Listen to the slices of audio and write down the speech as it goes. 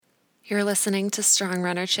You're listening to Strong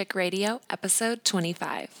Runner Chick Radio, episode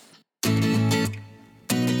 25.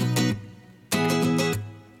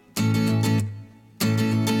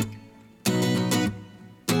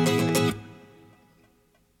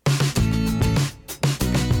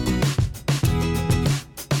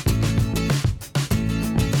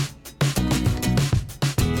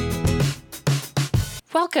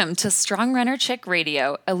 Welcome to Strong Runner Chick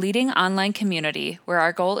Radio, a leading online community where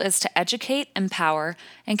our goal is to educate, empower,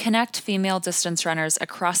 and connect female distance runners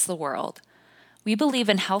across the world. We believe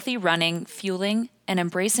in healthy running, fueling, and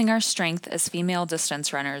embracing our strength as female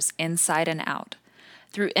distance runners inside and out.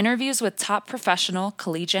 Through interviews with top professional,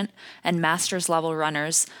 collegiate, and master's level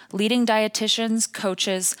runners, leading dietitians,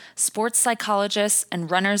 coaches, sports psychologists,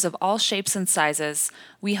 and runners of all shapes and sizes,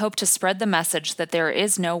 we hope to spread the message that there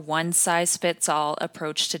is no one-size-fits-all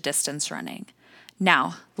approach to distance running.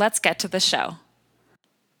 Now, let's get to the show.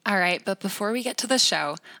 All right, but before we get to the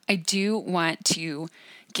show, I do want to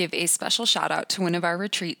give a special shout out to one of our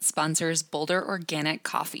retreat sponsors, Boulder Organic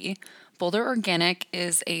Coffee. Boulder Organic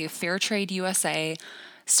is a Fairtrade USA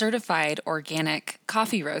certified organic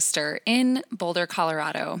coffee roaster in Boulder,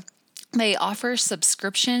 Colorado. They offer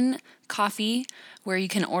subscription coffee where you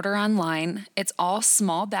can order online. It's all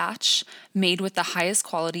small batch, made with the highest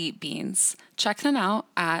quality beans. Check them out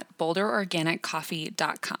at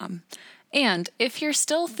boulderorganiccoffee.com. And if you're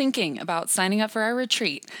still thinking about signing up for our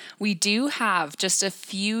retreat, we do have just a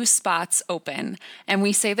few spots open. And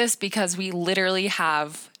we say this because we literally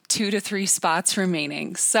have 2 to 3 spots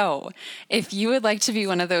remaining. So if you would like to be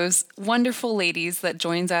one of those wonderful ladies that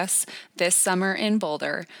joins us this summer in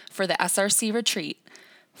Boulder for the SRC retreat,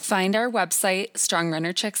 find our website,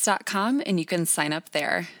 strongrunnerchicks.com, and you can sign up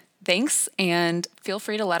there. Thanks, and feel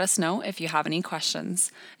free to let us know if you have any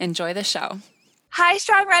questions. Enjoy the show. Hi,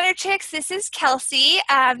 Strong Runner Chicks. This is Kelsey.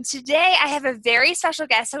 Today, I have a very special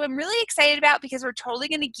guest who I'm really excited about because we're totally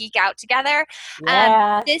going to geek out together.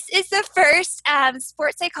 Yeah. This is the first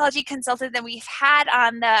sports psychology consultant that we've had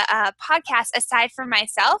on the podcast aside from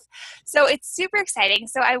myself. So it's super exciting.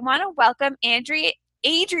 So I want to welcome Adrian,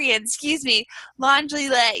 Longley.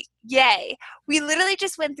 Yay. We literally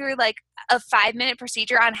just went through like a 5-minute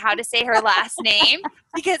procedure on how to say her last name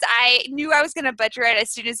because I knew I was going to butcher it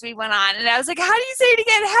as soon as we went on. And I was like, how do you say it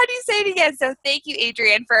again? How do you say it again? So thank you,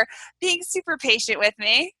 Adrian, for being super patient with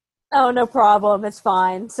me. Oh, no problem. It's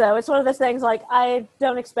fine. So it's one of those things like I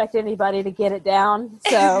don't expect anybody to get it down.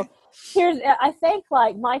 So I think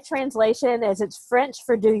like my translation is it's French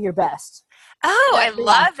for do your best. Oh, I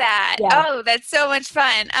love that. Yeah. Oh, that's so much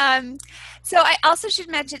fun. So I also should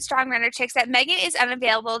mention, Strong Runner Chicks, that Megan is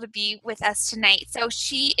unavailable to be with us tonight. So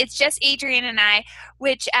it's just Adrian and I,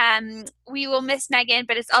 which we will miss Megan,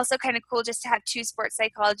 but it's also kind of cool just to have 2 sports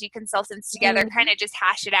psychology consultants together, kind of just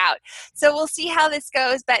hash it out. So we'll see how this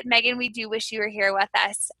goes. But Megan, we do wish you were here with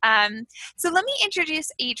us. So let me introduce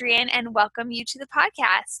Adrian and welcome you to the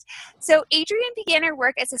podcast. So Adrian began her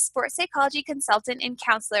work as a sports psychology consultant and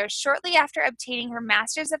counselor shortly after obtaining her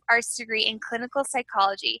Master's of Arts degree in clinical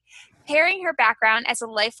psychology, pairing her background as a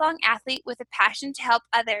lifelong athlete with a passion to help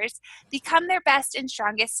others become their best and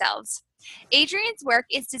strongest selves. Adrian's work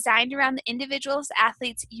is designed around the individual's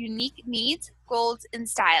athlete's unique needs, goals, and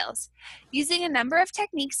styles, using a number of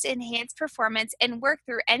techniques to enhance performance and work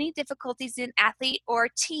through any difficulties an athlete or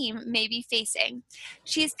team may be facing.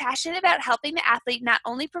 She is passionate about helping the athlete not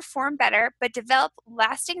only perform better, but develop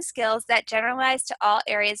lasting skills that generalize to all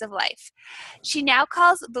areas of life. She now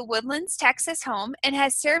calls the Woodlands, Texas home and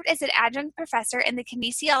has served as an adjunct professor in the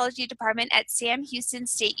kinesiology department at Sam Houston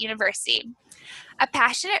State University. A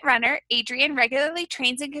passionate runner, Adrian regularly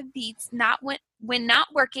trains and competes when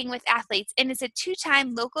not working with athletes and is a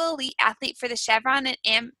 2-time local elite athlete for the Chevron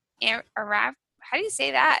and how do you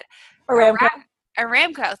say that?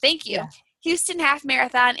 Aramco, thank you. Yeah. Houston Half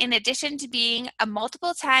Marathon, in addition to being a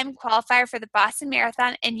multiple-time qualifier for the Boston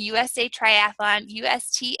Marathon and USA Triathlon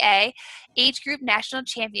USTA Age Group National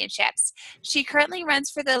Championships. She currently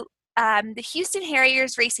runs for the Houston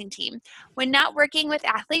Harriers racing team. When not working with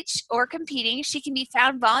athletes or competing, she can be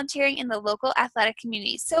found volunteering in the local athletic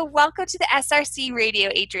community. So welcome to the SRC Radio,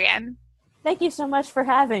 Adrian. Thank you so much for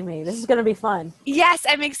having me. This is going to be fun. Yes,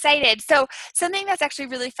 I'm excited. So something that's actually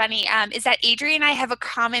really funny is that Adrian and I have a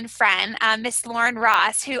common friend, Miss Lauren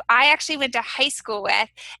Ross, who I actually went to high school with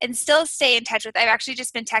and still stay in touch with. I've actually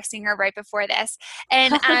just been texting her right before this.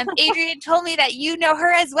 And Adrian told me that you know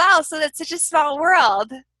her as well. So that's such a small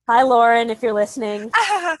world. Hi, Lauren, if you're listening.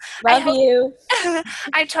 Love you.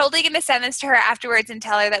 I'm totally going to send this to her afterwards and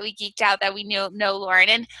tell her that we geeked out, that we know Lauren.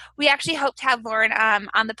 And we actually hope to have Lauren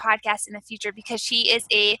on the podcast in the future because she is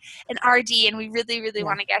an RD, and we really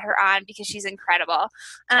want to get her on because she's incredible.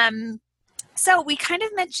 So we kind of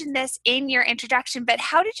mentioned this in your introduction, but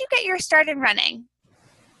how did you get your start in running?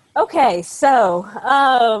 Okay,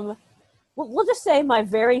 so we'll just say my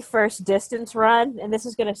very first distance run, and this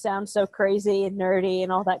is going to sound so crazy and nerdy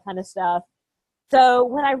and all that kind of stuff. So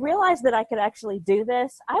when I realized that I could actually do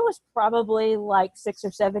this, I was probably like 6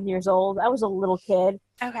 or 7 years old. I was a little kid.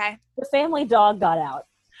 Okay. The family dog got out.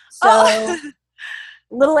 So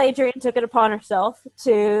little Adrian took it upon herself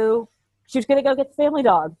she was going to go get the family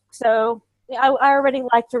dog. So I already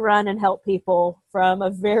like to run and help people from a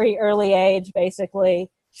very early age, basically.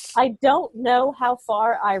 I don't know how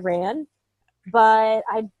far I ran, but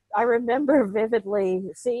I remember vividly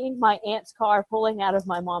seeing my aunt's car pulling out of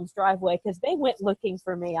my mom's driveway because they went looking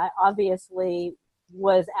for me. I obviously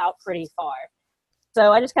was out pretty far.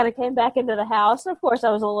 So I just kind of came back into the house. And of course,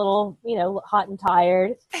 I was a little, hot and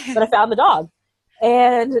tired, but I found the dog.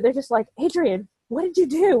 And they're just like, Adrian, what did you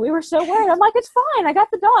do? We were so worried. I'm like, it's fine. I got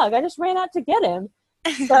the dog. I just ran out to get him.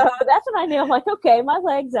 So that's when I knew, I'm like, okay, my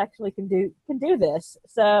legs actually can do this.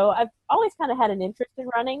 So I've always kind of had an interest in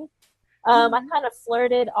running. I kind of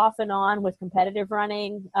flirted off and on with competitive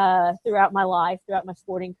running throughout my life, throughout my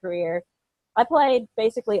sporting career. I played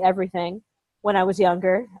basically everything when I was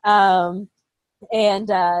younger, and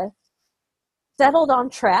settled on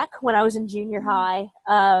track when I was in junior high.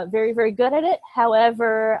 Very, very good at it.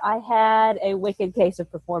 However, I had a wicked case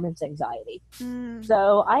of performance anxiety.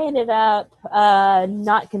 So I ended up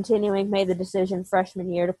not continuing, made the decision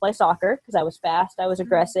freshman year to play soccer because I was fast, I was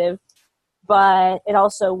aggressive. But it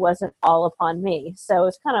also wasn't all upon me. So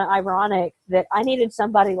it's kind of ironic that I needed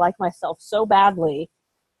somebody like myself so badly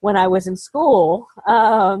when I was in school.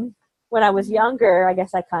 When I was younger, I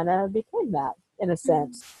guess I kind of became that in a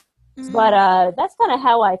sense. But that's kind of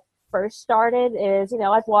how I first started is,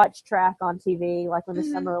 I'd watch track on TV, like when the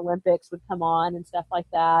Summer Olympics would come on and stuff like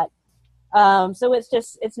that. So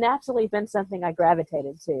it's naturally been something I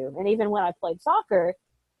gravitated to. And even when I played soccer,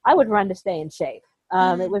 I would run to stay in shape.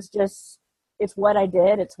 It was just, it's what I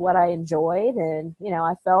did. It's what I enjoyed. And,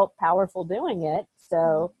 I felt powerful doing it.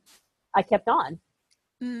 So I kept on.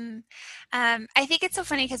 I think it's so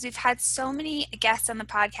funny because we've had so many guests on the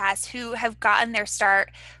podcast who have gotten their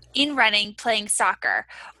start in running playing soccer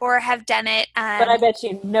or have done it. But I bet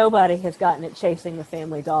you nobody has gotten it chasing the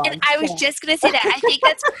family dog. And I was just going to say that. I think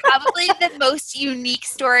that's probably the most unique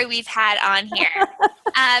story we've had on here.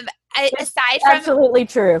 Aside from absolutely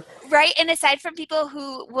true, right? And aside from people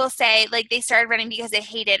who will say like they started running because they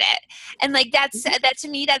hated it, and like that to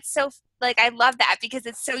me, that's so like I love that because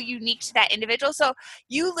it's so unique to that individual. So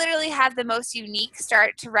you literally have the most unique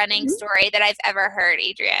start to running story that I've ever heard,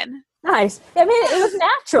 Adrian. Nice. I mean, it was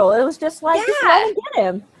natural. It was just like, just let him get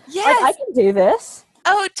him. Yes. Like, I can do this.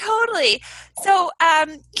 Oh, totally. So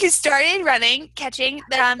you started running, catching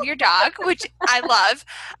your dog, which I love.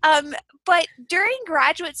 But during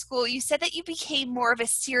graduate school, you said that you became more of a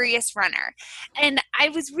serious runner. And I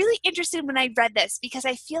was really interested when I read this because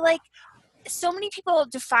I feel like so many people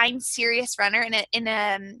define serious runner in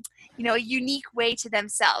a unique way to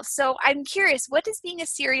themselves. So I'm curious, what does being a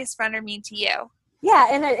serious runner mean to you? Yeah,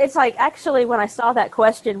 and it's like actually when I saw that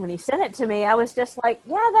question when he sent it to me, I was just like,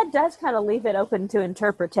 yeah, that does kind of leave it open to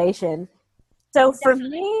interpretation. So for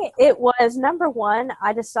me, it was number one,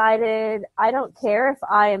 I decided I don't care if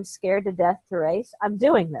I am scared to death to race. I'm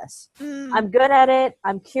doing this. I'm good at it.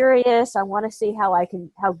 I'm curious. I want to see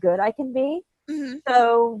how good I can be.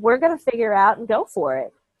 So we're going to figure out and go for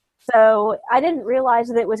it. So I didn't realize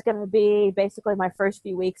that it was going to be basically my first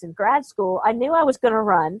few weeks in grad school. I knew I was going to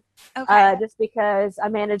run just because I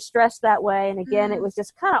managed stress that way. And again, it was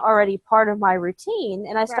just kind of already part of my routine.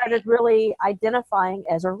 And I started really identifying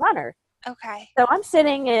as a runner. Okay. So I'm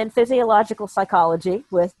sitting in physiological psychology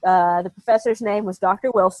with the professor's name was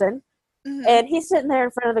Dr. Wilson. And he's sitting there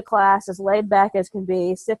in front of the class as laid back as can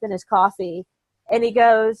be, sipping his coffee. And he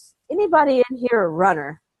goes, anybody in here a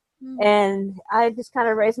runner? And I just kind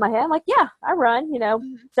of raised my hand. I'm like, yeah, I run,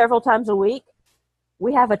 several times a week.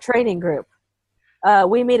 We have a training group.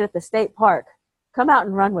 We meet at the state park. Come out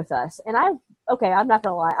and run with us. And I'm not going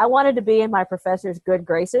to lie. I wanted to be in my professor's good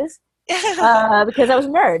graces because I was a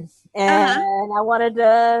nerd. And I wanted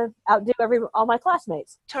to outdo all my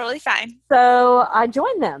classmates. Totally fine. So I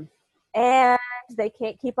joined them. And they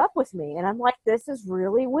can't keep up with me. And I'm like, this is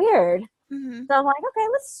really weird. So I'm like, okay,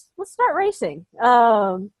 let's start racing.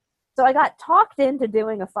 So I got talked into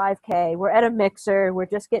doing a 5K. We're at a mixer. We're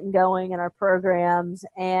just getting going in our programs.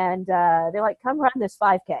 And they're like, come run this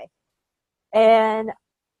 5K. And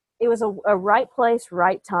it was a right place,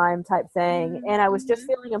 right time type thing. And I was just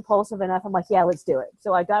feeling impulsive enough. I'm like, yeah, let's do it.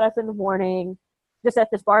 So I got up in the morning, just at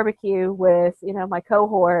this barbecue with, my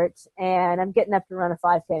cohort, and I'm getting up to run a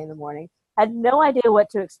 5K in the morning. Had no idea what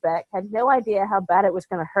to expect. Had no idea how bad it was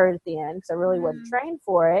going to hurt at the end because I really wasn't trained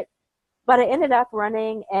for it. But I ended up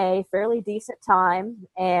running a fairly decent time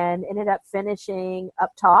and ended up finishing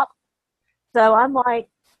up top. So I'm like,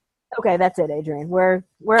 okay, that's it, Adrienne. We're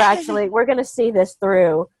going to see this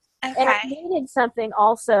through. Okay. And I needed something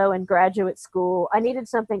also in graduate school. I needed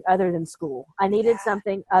something other than school. I needed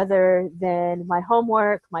something other than my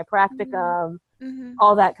homework, my practicum,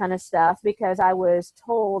 all that kind of stuff, because I was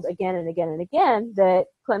told again and again and again that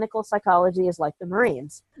clinical psychology is like the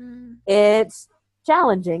Marines. It's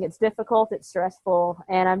challenging, it's difficult, it's stressful,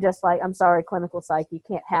 and I'm just like, I'm sorry, clinical psych, you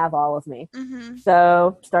can't have all of me.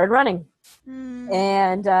 So started running.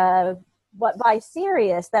 And what by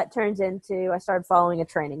serious that turns into, I started following a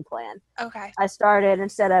training plan. Okay. I started,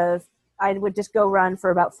 I would just go run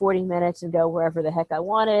for about 40 minutes and go wherever the heck I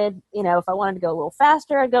wanted. If I wanted to go a little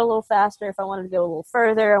faster, I'd go a little faster. If I wanted to go a little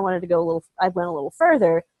further, I went a little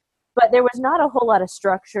further. But there was not a whole lot of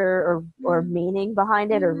structure or meaning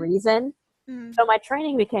behind it or reason. So my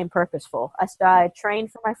training became purposeful. I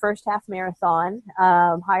trained for my first half marathon,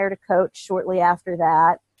 hired a coach shortly after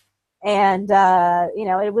that. And,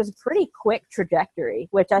 it was a pretty quick trajectory,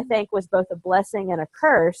 which I think was both a blessing and a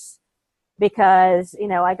curse because,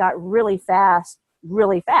 I got really fast.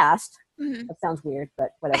 That sounds weird,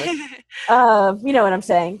 but whatever. You know what I'm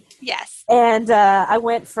saying? Yes. And I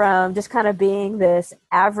went from just kind of being this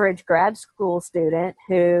average grad school student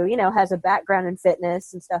who, has a background in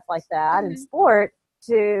fitness and stuff like that and sport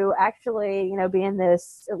to actually, being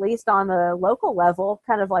this, at least on the local level,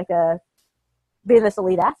 kind of like being this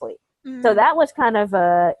elite athlete. So that was kind of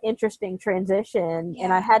a interesting transition,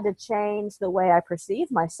 and I had to change the way I perceive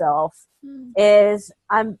myself. Is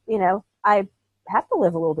I have to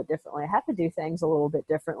live a little bit differently. I have to do things a little bit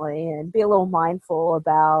differently and be a little mindful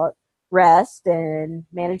about rest and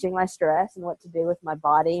managing my stress and what to do with my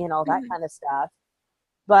body and all that kind of stuff.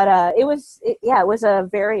 But it was a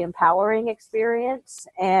very empowering experience,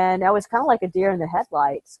 and I was kind of like a deer in the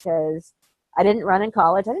headlights because I didn't run in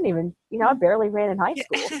college. I didn't even, I barely ran in high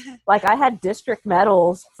school. Like I had district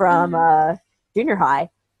medals from junior high.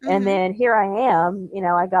 And then here I am,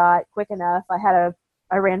 I got quick enough.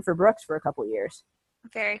 I ran for Brooks for a couple years.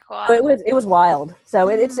 Very cool. So it was wild. So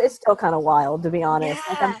it's still kind of wild, to be honest.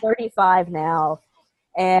 Like I'm 35 now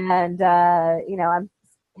and, I'm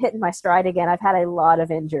hitting my stride again. I've had a lot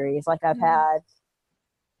of injuries. Like I've had,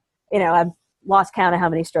 I've lost count of how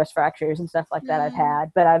many stress fractures and stuff like that I've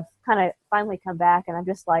had, but I've kind of finally come back and I'm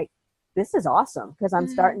just like, this is awesome because I'm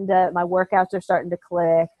my workouts are starting to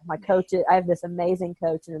click. My coaches, I have this amazing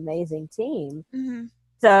coach and amazing team.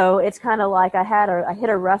 So it's kind of like I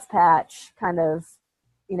hit a rough patch kind of,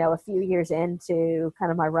 a few years into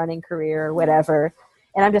kind of my running career or whatever.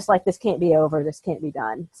 And I'm just like, this can't be over. This can't be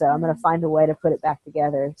done. So I'm going to find a way to put it back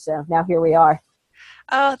together. So now here we are.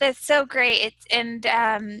 Oh, that's so great.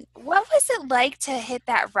 What was it like to hit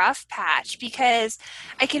that rough patch? Because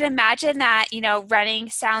I can imagine that, running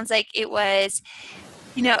sounds like it was,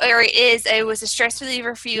 it was a stress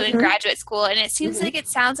reliever for you in graduate school. And it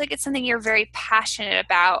sounds like it's something you're very passionate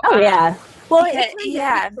about. Oh, yeah. Well,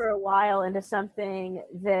 it for a while into something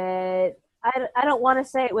that I don't want to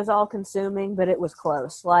say it was all consuming, but it was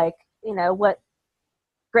close. Like,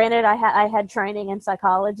 granted, I had training in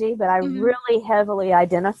psychology, but I really heavily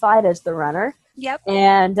identified as the runner. Yep.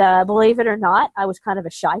 And believe it or not, I was kind of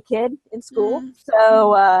a shy kid in school.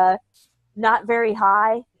 So not very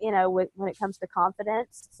high, when it comes to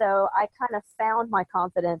confidence. So I kind of found my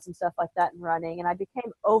confidence and stuff like that in running. And I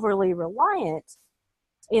became overly reliant,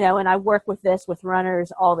 and I work with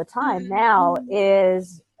runners all the time now,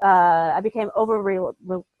 is I became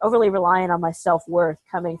overly reliant on my self-worth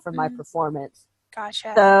coming from my performance.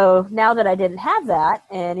 Gotcha. So now that I didn't have that,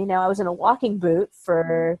 and I was in a walking boot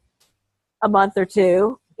for a month or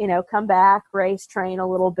two, come back, race, train a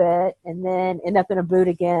little bit, and then end up in a boot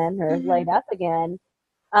again or laid up again.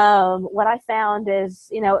 What I found is,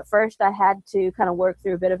 at first I had to kind of work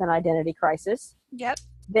through a bit of an identity crisis. Yep.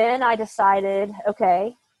 Then I decided,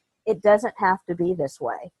 okay, it doesn't have to be this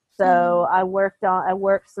way. So I worked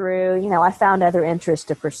through, I found other interests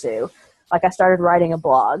to pursue. Like I started writing a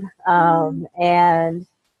blog, and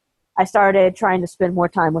I started trying to spend more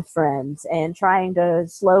time with friends and trying to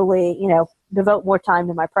slowly, devote more time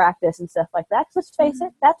to my practice and stuff like that. 'Cause let's face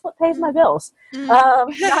it, that's what pays my bills.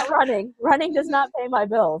 Not running. Running does not pay my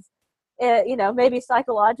bills. Maybe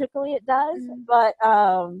psychologically it does, but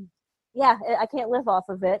I can't live off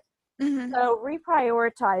of it. So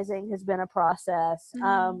reprioritizing has been a process.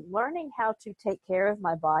 Learning how to take care of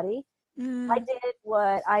my body. I did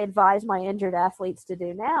what I advise my injured athletes to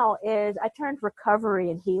do now is I turned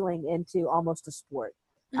recovery and healing into almost a sport.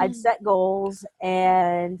 I'd set goals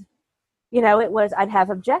and, I'd have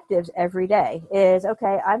objectives every day is,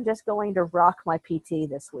 okay, I'm just going to rock my PT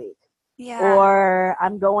this week. Yeah. Or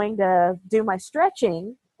I'm going to do my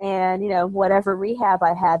stretching and, whatever rehab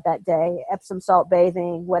I had that day, Epsom salt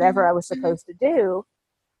bathing, whatever I was supposed to do,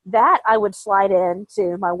 that I would slide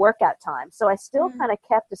into my workout time. So I still kind of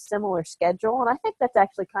kept a similar schedule. And I think that's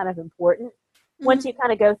actually kind of important. Once you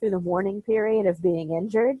kind of go through the mourning period of being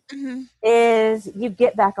injured, is you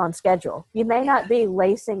get back on schedule. You may not be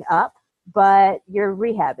lacing up, but you're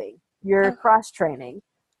rehabbing, you're cross-training,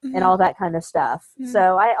 and all that kind of stuff.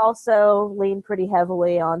 So I also lean pretty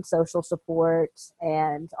heavily on social support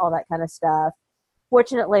and all that kind of stuff.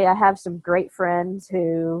 Fortunately, I have some great friends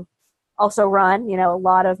who also run. A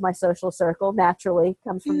lot of my social circle naturally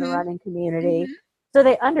comes from the running community. So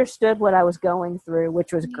they understood what I was going through,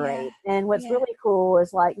 which was great. And what's really cool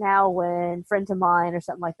is like now when friends of mine or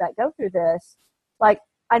something like that go through this, like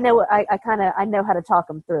I know I know how to talk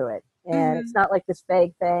them through it. And it's not like this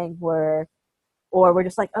vague thing or we're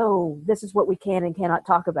just like, oh, this is what we can and cannot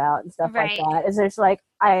talk about and stuff like that. Is there's like,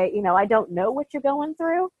 I don't know what you're going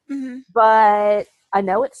through, but I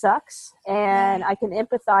know it sucks and I can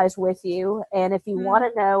empathize with you. And if you want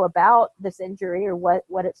to know about this injury or what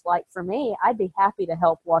it's like for me, I'd be happy to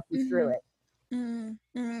help walk you through it.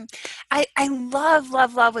 I love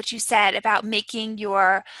what you said about making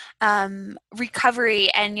your recovery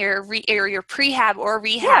and your prehab or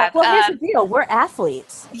rehab. Yeah, well, here's the deal. We're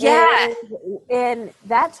athletes. Yeah. And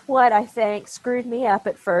that's what I think screwed me up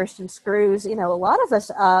at first and screws, a lot of us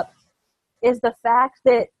up is the fact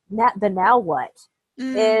that now what?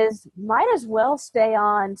 Is might as well stay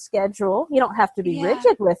on schedule. You don't have to be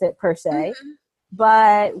rigid with it per se,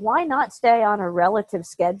 but why not stay on a relative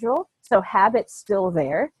schedule so habit's still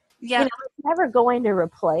there? Yeah, it's never going to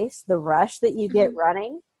replace the rush that you get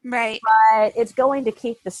running, right? But it's going to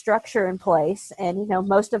keep the structure in place. And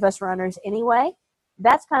most of us runners anyway,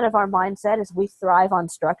 that's kind of our mindset is we thrive on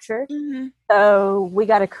structure. So we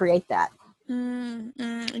got to create that.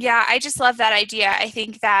 Yeah, I just love that idea. I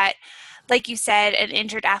think that, like you said, an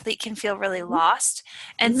injured athlete can feel really lost.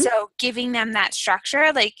 And so giving them that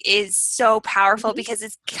structure is so powerful because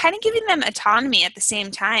it's kind of giving them autonomy at the same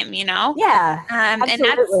time, Yeah,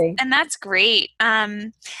 absolutely. And that's great.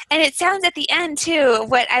 And it sounds at the end too,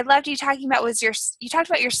 what I loved you talking about was you talked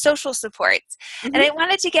about your social supports. And I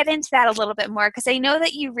wanted to get into that a little bit more because I know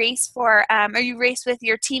that you race you race with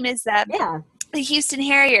your team is the Houston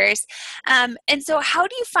Harriers. And so how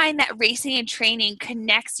do you find that racing and training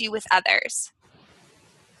connects you with others?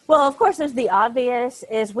 Well, of course, there's the obvious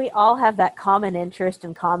is we all have that common interest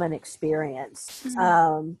and common experience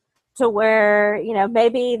to where,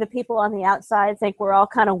 maybe the people on the outside think we're all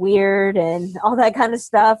kind of weird and all that kind of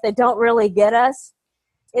stuff. They don't really get us.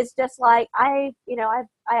 It's just like I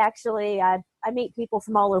meet people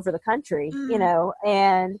from all over the country,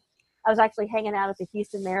 and I was actually hanging out at the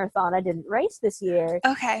Houston Marathon. I didn't race this year.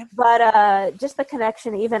 Okay. But just the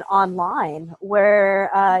connection even online where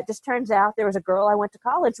it just turns out there was a girl I went to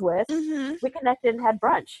college with. We connected and had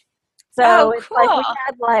brunch. So it's cool. like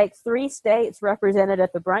we had 3 states represented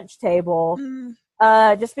at the brunch table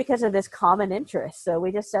just because of this common interest. So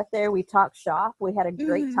we just sat there, we talked shop, we had a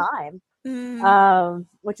great time,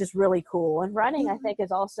 which is really cool. And running, I think,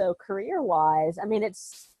 is also career-wise. I mean,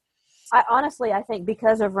 I think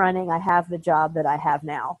because of running, I have the job that I have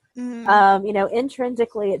now.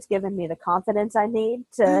 Intrinsically, it's given me the confidence I need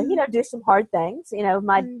to, do some hard things.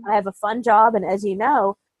 I have a fun job. And as you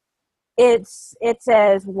know, it's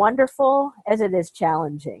as wonderful as it is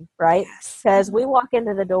challenging, right? Because we walk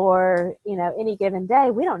into the door, any given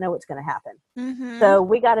day, we don't know what's going to happen. So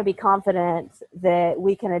we got to be confident that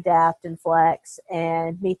we can adapt and flex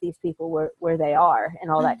and meet these people where they are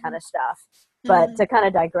and all that kind of stuff. But to kind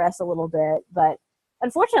of digress a little bit, but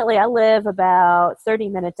unfortunately I live about 30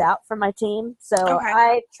 minutes out from my team. So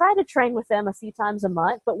I try to train with them a few times a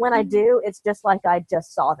month, but when I do, it's just like I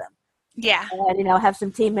just saw them. Yeah. And, I have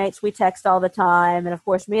some teammates, we text all the time. And of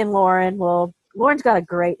course me and Lauren's got a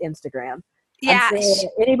great Instagram. Yeah.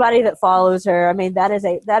 Anybody that follows her, I mean, that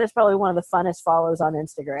is probably one of the funnest follows on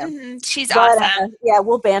Instagram. She's awesome.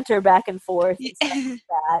 We'll banter back and forth and stuff like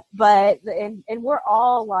that. But and we're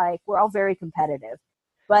all very competitive.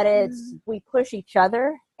 but we push each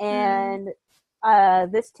other. And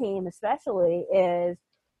this team especially is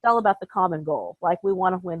it's all about the common goal. Like, we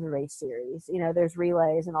want to win the race series. There's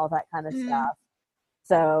relays and all that kind of stuff.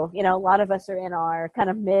 So, a lot of us are in our kind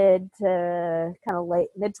of mid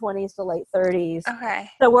 20s to late 30s. Okay.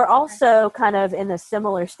 So we're also kind of in a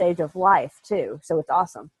similar stage of life too. So it's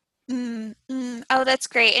awesome. Oh, that's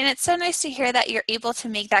great. And it's so nice to hear that you're able to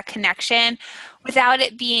make that connection without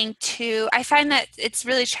it being I find that it's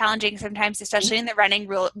really challenging sometimes, especially in the running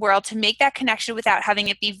world, to make that connection without having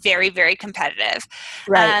it be very, very competitive.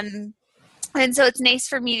 Right. And so it's nice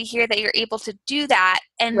for me to hear that you're able to do that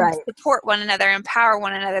and support one another, empower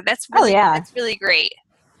one another. That's really great.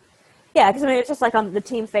 Yeah, because it's just like on the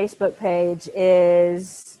team Facebook page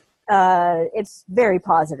it's very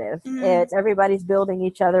positive. It's everybody's building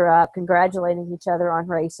each other up, congratulating each other on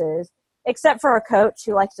races, except for our coach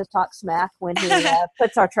who likes to talk smack when he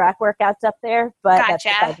puts our track workouts up there. But that's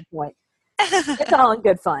beside the point. It's all in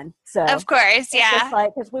good fun. So of course, yeah. It's just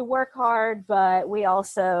like, because we work hard, but we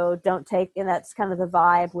also don't take, and that's kind of the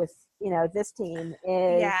vibe with this team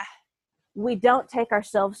is we don't take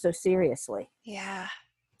ourselves so seriously. Yeah.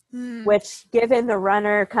 Which, given the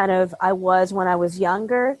runner kind of I was when I was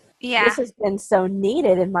younger, this has been so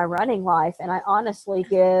needed in my running life. And I honestly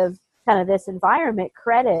give kind of this environment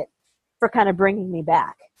credit for kind of bringing me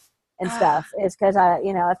back and stuff. Is because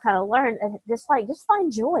I've kind of learned just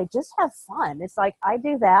find joy, just have fun. It's like I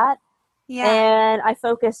do that. Yeah. And I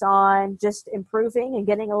focus on just improving and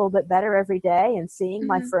getting a little bit better every day and seeing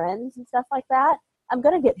my friends and stuff like that. I'm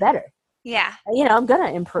going to get better. Yeah. I'm going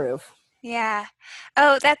to improve. Yeah.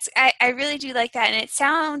 Oh, I really do like that. And it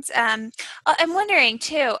sounds, I'm wondering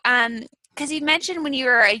too, because you mentioned when you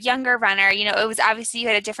were a younger runner, it was obviously you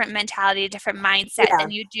had a different mentality, a different mindset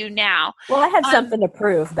than you do now. Well, I had something to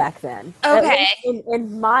prove back then. Okay.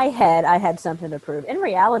 In my head, I had something to prove. In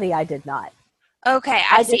reality, I did not. Okay.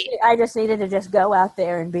 I see. I just needed to just go out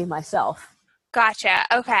there and be myself. Gotcha.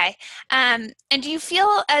 Okay. And do you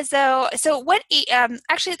feel as though,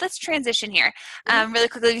 actually let's transition here really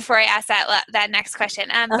quickly before I ask that next question.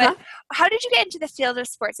 But how did you get into the field of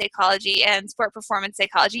sports psychology and sport performance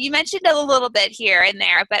psychology? You mentioned a little bit here and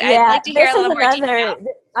there, but I'd like to hear a little more detail.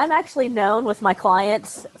 I'm actually known with my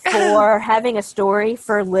clients for having a story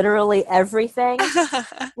for literally everything.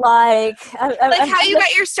 Like how you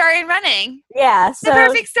got your start in running. Yeah. The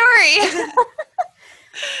perfect story.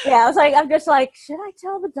 Yeah, I'm just like, should I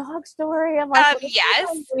tell the dog story? I'm like, yes.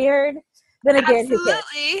 Weird. Then again,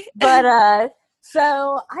 absolutely. But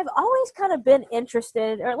so I've always kind of been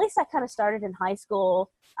interested, or at least I kind of started in high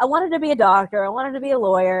school. I wanted to be a doctor. I wanted to be a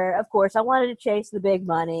lawyer. Of course, I wanted to chase the big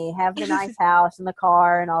money, have the nice house and the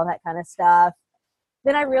car and all that kind of stuff.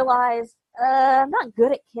 Then I realized I'm not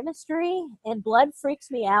good at chemistry, and blood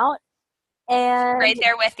freaks me out. And right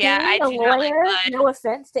there with you. I do not like blood. No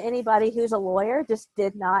offense to anybody who's a lawyer, just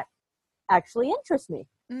did not actually interest me.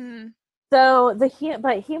 So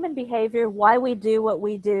but human behavior, why we do what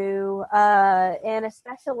we do, and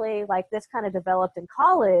especially like this kind of developed in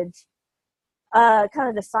college, kind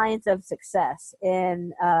of the science of success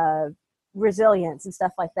and resilience and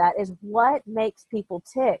stuff like that is what makes people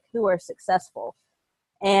tick who are successful.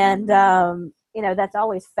 And that's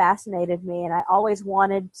always fascinated me, and I always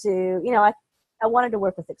wanted to, I wanted to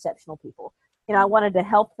work with exceptional people. I wanted to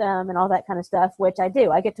help them and all that kind of stuff, which I do.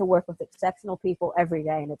 I get to work with exceptional people every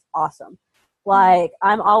day, and it's awesome. Like,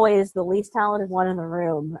 I'm always the least talented one in the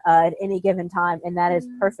room at any given time, and that is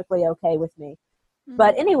perfectly okay with me.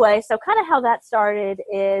 But anyway, so kind of how that started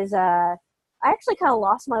is I actually kind of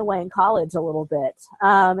lost my way in college a little bit,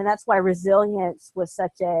 and that's why resilience was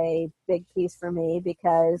such a big piece for me,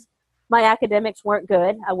 because my academics weren't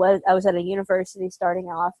good. I was at a university starting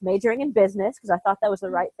off, majoring in business because I thought that was the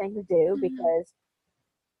right thing to do, because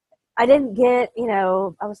I didn't get,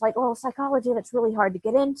 I was like, well, psychology, that's really hard to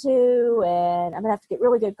get into, and I'm going to have to get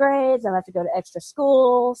really good grades. I'm going to have to go to extra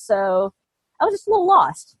school. So I was just a little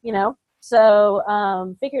lost,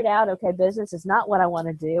 So figured out, okay, business is not what I want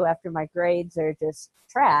to do after my grades are just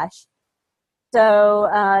trash. So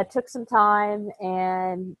took some time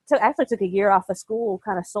and actually took a year off of school,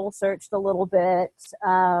 kind of soul searched a little bit,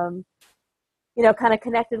 kind of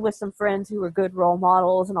connected with some friends who were good role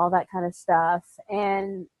models and all that kind of stuff.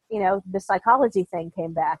 And, the psychology thing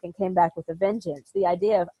came back with a vengeance. The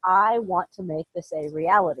idea of, I want to make this a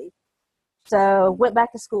reality. So went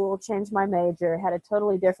back to school, changed my major, had a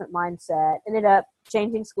totally different mindset, ended up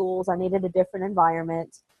changing schools. I needed a different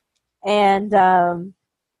environment. And,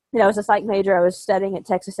 as a psych major, I was studying at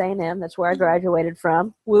Texas A&M. That's where I graduated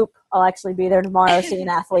from. Whoop. I'll actually be there tomorrow seeing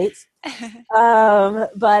athletes.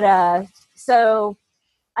 So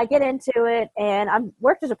I I get into it, and I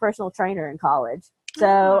worked as a personal trainer in college. So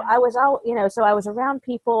Oh. I was out, so I was around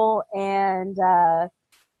people, and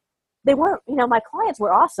they weren't, my clients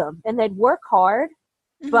were awesome, and they'd work hard,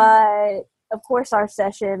 Mhm. but of course our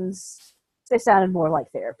sessions, they sounded more like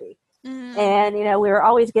therapy. Mhm. And, we were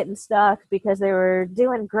always getting stuck because they were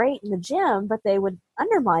doing great in the gym, but they would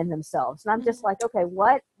undermine themselves. And I'm just like, okay,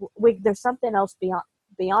 there's something else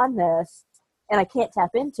beyond this, and I can't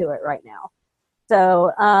tap into it right now.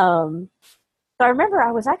 So, so I remember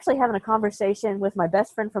I was actually having a conversation with my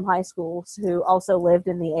best friend from high school who also lived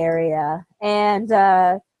in the area. And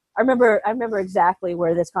I remember exactly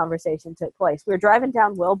where this conversation took place. We were driving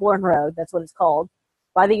down Wellborn Road, that's what it's called,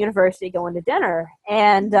 by the university, going to dinner.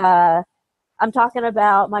 And I'm talking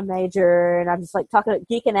about my major, and I'm just like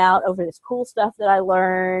geeking out over this cool stuff that I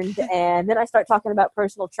learned. And then I start talking about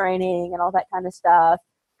personal training and all that kind of stuff,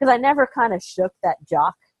 because I never kind of shook that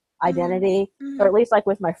jock identity, or at least like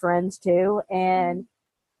with my friends too. And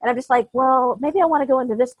I'm just like, well, maybe I want to go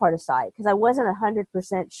into this part of psych, because I wasn't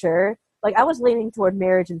 100% sure. Like, I was leaning toward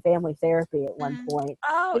marriage and family therapy at one point.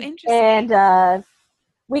 Oh, interesting. And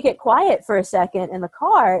we get quiet for a second in the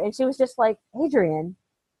car, and she was just like, Adrienne,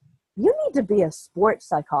 you need to be a sports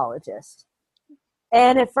psychologist.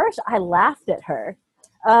 And at first I laughed at her,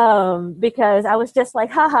 because I was just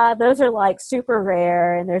like, haha, those are like super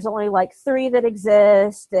rare, and there's only like 3 that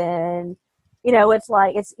exist. And, it's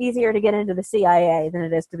like, it's easier to get into the CIA than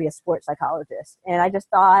it is to be a sports psychologist. And I just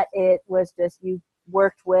thought it was just, you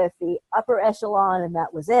worked with the upper echelon and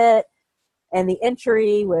that was it. And the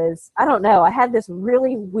entry was, I don't know, I had this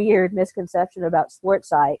really weird misconception about sports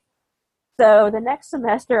psych. So the next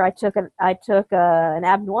semester, I took an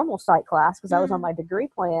abnormal psych class because I was on my degree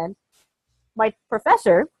plan. My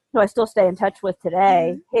professor, who I still stay in touch with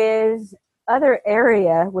today, his other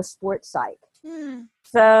area was sports psych.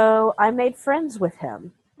 So I made friends with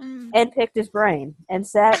him and picked his brain, and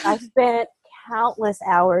I spent countless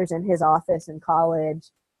hours in his office in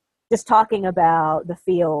college just talking about the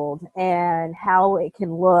field and how it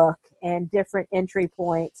can look and different entry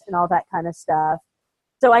points and all that kind of stuff.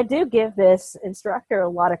 So I do give this instructor a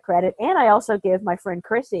lot of credit, and I also give my friend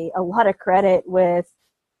Chrissy a lot of credit with,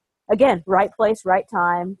 again, right place, right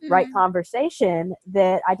time, right conversation,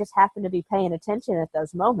 that I just happened to be paying attention at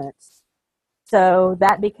those moments. So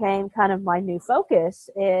that became kind of my new focus,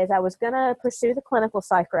 is I was going to pursue the clinical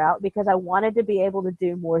psych route because I wanted to be able to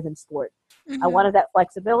do more than sport. I wanted that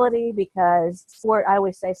flexibility because sport, I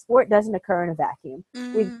always say, sport doesn't occur in a vacuum.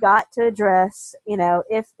 We've got to address,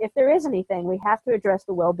 if there is anything, we have to address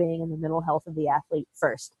the well-being and the mental health of the athlete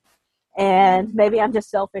first. And maybe I'm just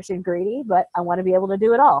selfish and greedy, but I want to be able to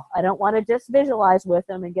do it all. I don't want to just visualize with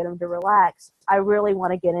them and get them to relax. I really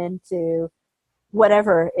want to get into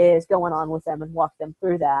whatever is going on with them and walk them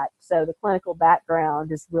through that. So the clinical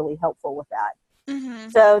background is really helpful with that.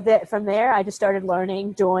 So that from there, I just started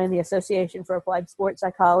learning, joined the Association for Applied Sports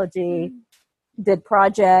Psychology, did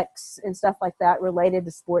projects and stuff like that related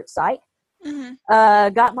to sports psych.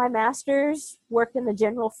 Got my master's, worked in the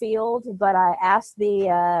general field, but I asked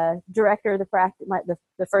the director of the practice,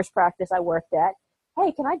 the first practice I worked at,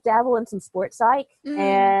 hey, can I dabble in some sports psych?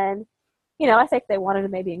 And I think they wanted to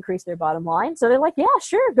maybe increase their bottom line. So they're like, yeah,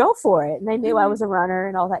 sure, go for it. And they knew I was a runner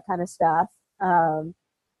and all that kind of stuff.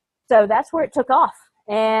 So that's where it took off.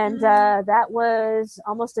 And that was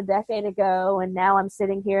almost a decade ago. And now I'm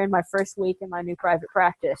sitting here in my first week in my new private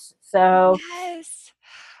practice. So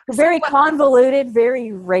very convoluted,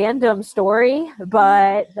 very random story,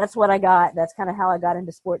 but that's what I got. That's kind of how I got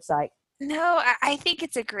into sports psych. No, I think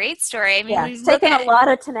it's a great story. I mean, it's taken a lot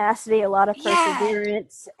of tenacity, a lot of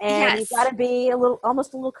perseverance, and you've got to be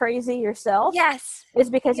almost a little crazy yourself.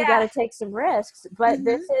 It's because you got to take some risks. But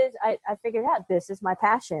this is, I figured out, this is my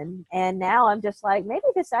passion. And now I'm just like, maybe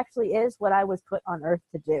this actually is what I was put on earth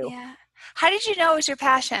to do. Yeah. How did you know it was your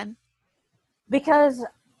passion? Because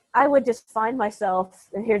I would just find myself,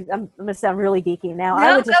 and here I'm going to sound really geeky now.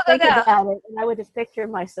 I would just think about it, and I would just picture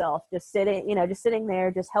myself just sitting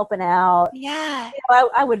there, just helping out. Yeah.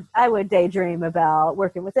 I would daydream about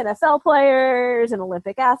working with NFL players and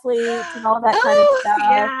Olympic athletes and all that kind of stuff.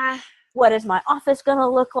 Yeah. What is my office going to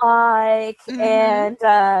look like? And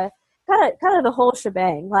kind of the whole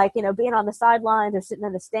shebang. Like, being on the sidelines or sitting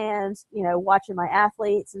in the stands, watching my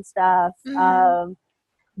athletes and stuff.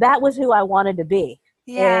 That was who I wanted to be.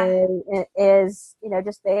 Is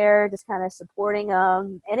just there, just kind of supporting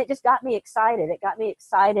them, and it just got me excited. It got me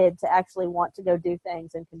excited to actually want to go do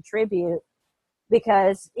things and contribute,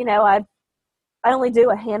 because I only do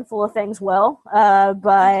a handful of things well,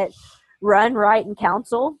 but run, write, and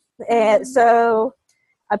counsel, and so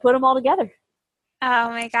I put them all together. Oh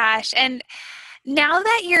my gosh! And Now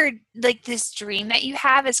that you're like this dream that you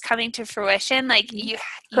have is coming to fruition, like you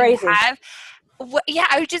Crazy. have, yeah,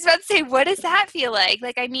 I was just about to say, what does that feel like?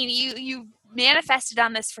 Like, I mean, you manifested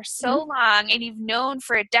on this for so long, and you've known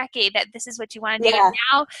for a decade that this is what you want to do. Yeah. And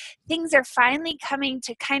now things are finally coming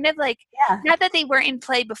to kind of like, Yeah. not that they weren't in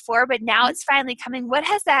play before, but now it's finally coming. What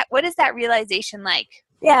is that realization like?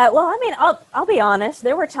 Yeah, well, I mean, I'll be honest.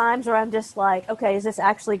 There were times where I'm just like, okay, is this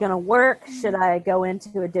actually going to work? Should I go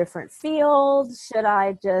into a different field? Should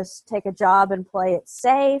I just take a job and play it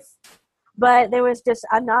safe? But there was just,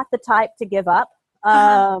 I'm not the type to give up.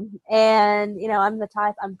 And, you know, I'm the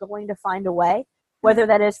type, I'm going to find a way, whether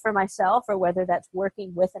that is for myself or whether that's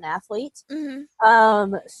working with an athlete.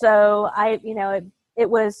 So you know, it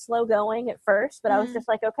was slow going at first, but I was just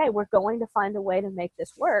like, okay, we're going to find a way to make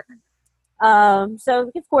this work.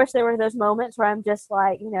 So of course there were those moments where I'm just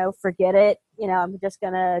like, you know, forget it. You know, I'm just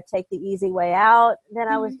going to take the easy way out. And then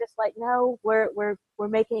I was just like, no,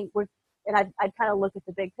 and I'd kind of look at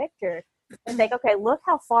the big picture and think, okay, look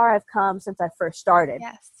how far I've come since I first started.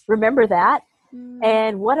 Yes. Remember that?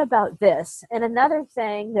 And what about this? And another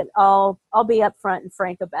thing that I'll be upfront and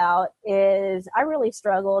frank about is I really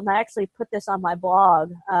struggled, and I actually put this on my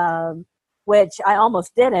blog, which I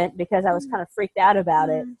almost didn't because I was kind of freaked out about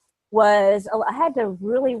it. Was I had to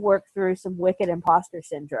really work through some wicked imposter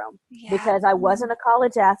syndrome because I wasn't a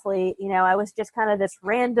college athlete. You know, I was just kind of this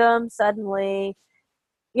random, suddenly,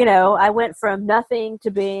 you know, I went from nothing to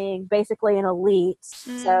being basically an elite.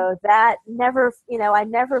 So that never, you know, I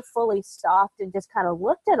never fully stopped and just kind of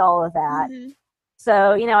looked at all of that.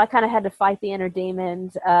 So, you know, I kind of had to fight the inner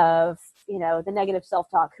demons of, you know, the negative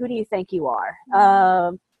self-talk. Who do you think you are?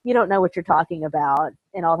 You don't know what you're talking about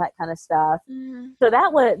and all that kind of stuff. So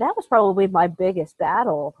that was probably my biggest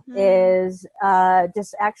battle is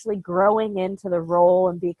just actually growing into the role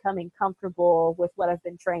and becoming comfortable with what I've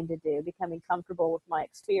been trained to do, becoming comfortable with my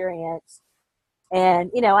experience. And,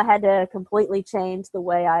 you know, I had to completely change the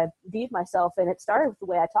way I viewed myself. And it started with the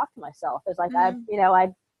way I talked to myself. It's like,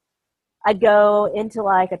 I'd go into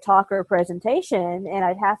like a talk or a presentation and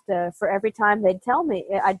I'd have to, for every time they'd tell me,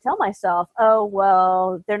 I'd tell myself, oh,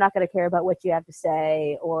 well, they're not going to care about what you have to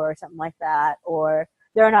say or something like that, or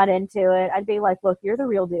they're not into it. I'd be like, look, you're the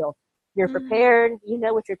real deal. You're prepared. You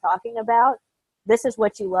know what you're talking about. This is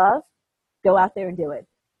what you love. Go out there and do it.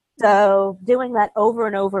 So doing that over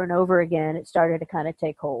and over and over again, it started to kind of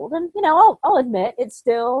take hold. And, you know, I'll admit it's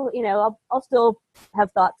still, you know, I'll still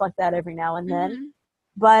have thoughts like that every now and then.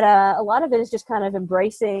 But a lot of it is just kind of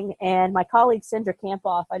embracing. And my colleague, Cindra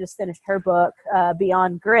Kamphoff, I just finished her book,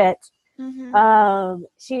 Beyond Grit.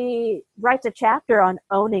 She writes a chapter on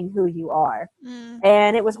owning who you are.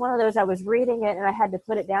 And it was one of those, I was reading it and I had to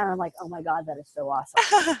put it down. And I'm like, oh my God, that is so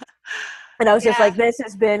awesome. And I was just like, this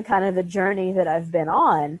has been kind of the journey that I've been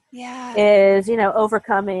on. Is, you know,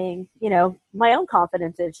 overcoming, you know, my own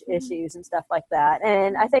confidence issues and stuff like that.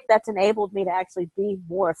 And I think that's enabled me to actually be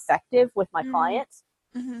more effective with my clients.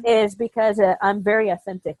 Is because I'm very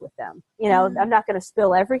authentic with them. You know, I'm not going to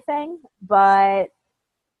spill everything, but,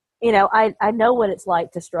 you know, I know what it's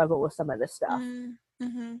like to struggle with some of this stuff.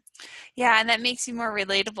 Yeah, and that makes you more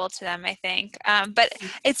relatable to them, I think. But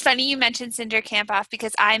it's funny you mentioned Cindra Kamphoff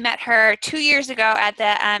because I met her 2 years ago at the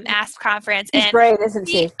ASP conference. She's great, isn't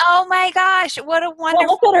she? Oh my gosh, what a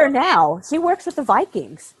wonderful... Well, look at her now. She works with the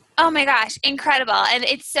Vikings. Oh my gosh, incredible. And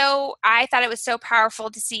I thought it was so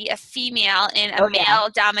powerful to see a female in a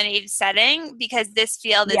male-dominated setting because this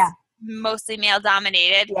field is mostly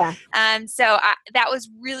male-dominated. So that was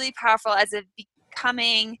really powerful as an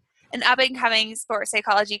up-and-coming sports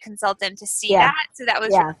psychology consultant to see that. So that was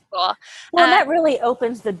really cool. Well, that really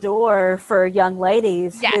opens the door for young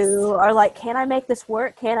ladies who are like, can I make this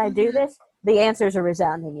work? Can I do this? The answers are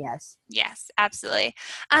resounding yes. Yes, absolutely.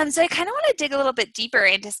 So I kind of want to dig a little bit deeper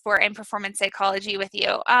into sport and performance psychology with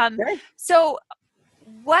you. So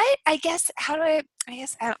I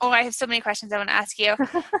have so many questions I want to ask you.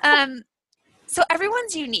 So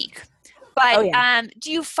everyone's unique, but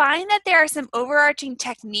do you find that there are some overarching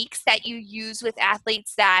techniques that you use with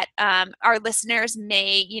athletes that our listeners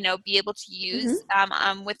may, you know, be able to use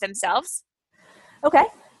with themselves? Okay.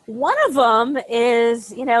 One of them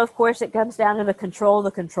is, you know, of course, it comes down to the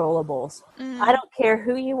controllables. I don't care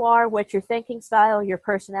who you are, what your thinking style, your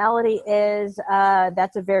personality is.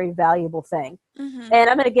 That's a very valuable thing. And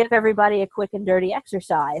I'm going to give everybody a quick and dirty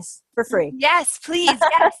exercise for free. Yes, please.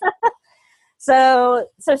 Yes. So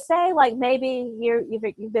say like maybe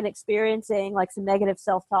you've been experiencing like some negative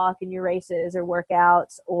self-talk in your races or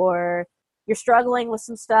workouts, or you're struggling with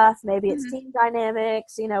some stuff. Maybe it's team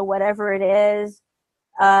dynamics, you know, whatever it is.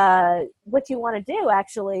 what you want to do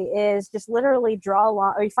actually is just literally draw a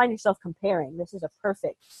line, or you find yourself comparing. This is a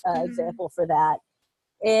perfect example for that.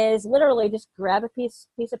 Is literally just grab a piece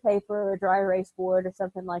of paper or dry erase board or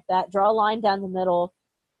something like that. Draw a line down the middle.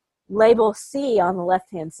 Label C on the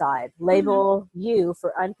left-hand side. Label U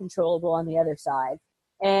for uncontrollable on the other side.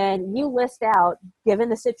 And you list out, given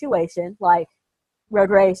the situation, like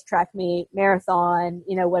road race, track meet, marathon,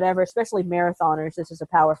 whatever, especially marathoners, this is a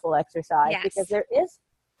powerful exercise because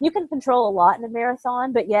you can control a lot in a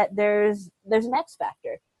marathon, but yet there's an X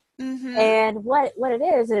factor. And what it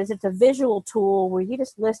is it's a visual tool where you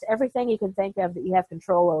just list everything you can think of that you have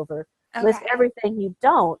control over, list everything you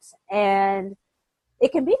don't, and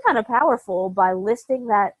it can be kind of powerful. By listing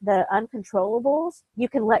that the uncontrollables, you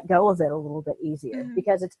can let go of it a little bit easier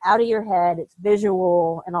because it's out of your head, it's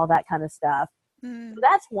visual and all that kind of stuff. So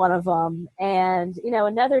that's one of them. And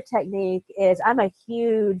another technique is, I'm a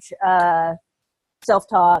huge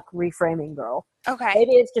self-talk reframing girl. Okay.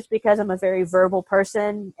 Maybe it's just because I'm a very verbal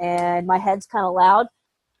person and my head's kind of loud.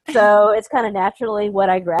 So it's kind of naturally what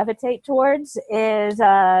I gravitate towards is,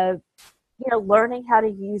 learning how to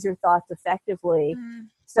use your thoughts effectively.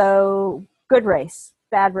 So good race,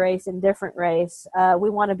 bad race, indifferent race. We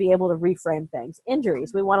want to be able to reframe things.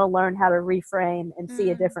 Injuries, we want to learn how to reframe and see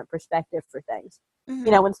a different perspective for things.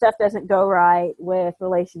 When stuff doesn't go right with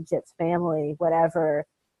relationships, family, whatever,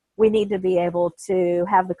 we need to be able to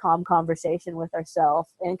have the calm conversation with ourselves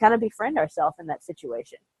and kind of befriend ourselves in that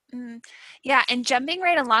situation. Yeah, and jumping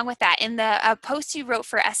right along with that, in the post you wrote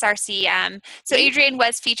for SRC, so Adrienne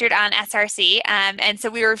was featured on SRC, and so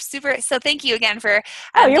we were so thank you again for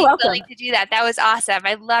you're welcome. willing to do that. That was awesome.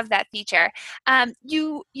 I love that feature.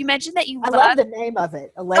 You mentioned that you love the name of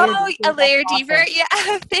it. A layer deeper. Awesome.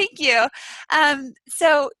 Yeah, thank you.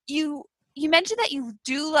 So you mentioned that you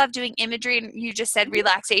do love doing imagery, and you just said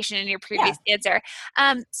relaxation in your previous answer.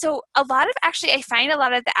 So I find a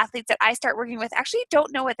lot of the athletes that I start working with actually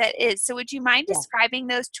don't know what that is. So would you mind describing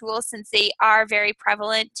those tools, since they are very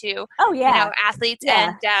prevalent to athletes?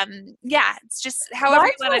 And it's just however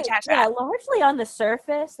you want to attach that. Largely on the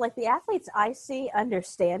surface, like the athletes I see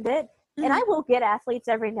understand it. And I will get athletes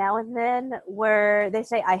every now and then where they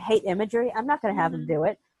say, I hate imagery. I'm not going to have them do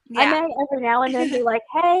it. I may every now and then be like,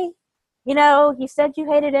 hey, you said you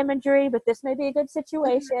hated imagery, but this may be a good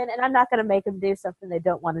situation, and I'm not going to make them do something they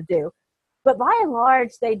don't want to do. But by and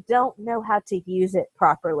large, they don't know how to use it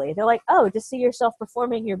properly. They're like, oh, just see yourself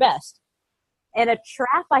performing your best. And a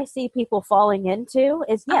trap I see people falling into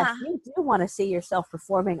is, yes, you do want to see yourself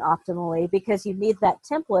performing optimally because you need that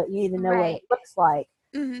template. You need to know what it looks like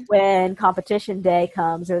when competition day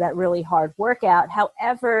comes or that really hard workout.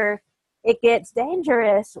 However, it gets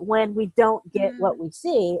dangerous when we don't get what we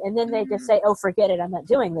see, and then they just say, oh, forget it, I'm not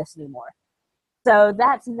doing this anymore. So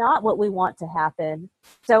that's not what we want to happen.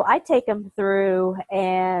 So I take them through,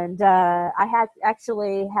 and I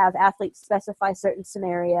actually have athletes specify certain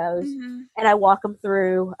scenarios, and I walk them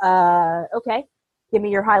through, okay, give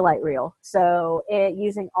me your highlight reel. So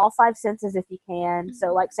using all 5 senses if you can.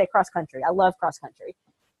 So like, say, cross country. I love cross country.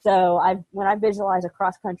 So when I visualize a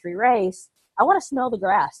cross country race, I want to smell the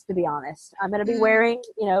grass, to be honest. I'm going to be wearing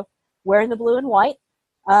the blue and white.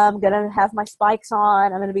 I'm going to have my spikes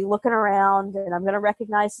on. I'm going to be looking around, and I'm going to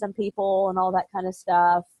recognize some people and all that kind of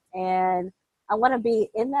stuff. And I want to be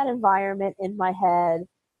in that environment in my head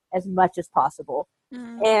as much as possible.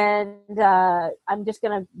 And I'm just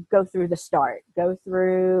going to go through the start, go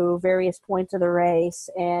through various points of the race,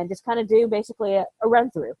 and just kind of do basically a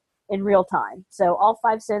run through in real time. So all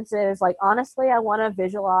 5 senses, like, honestly, I want to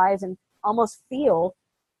visualize and almost feel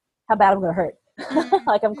how bad I'm going to hurt.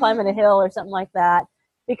 Like I'm climbing a hill or something like that,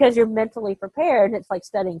 because you're mentally prepared. It's like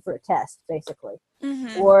studying for a test, basically,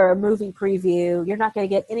 or a movie preview. You're not going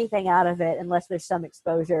to get anything out of it unless there's some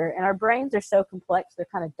exposure. And our brains are so complex, they're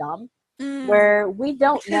kind of dumb, where we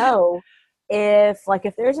don't know if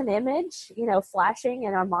there's an image, flashing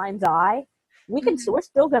in our mind's eye, we're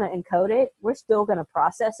still going to encode it. We're still going to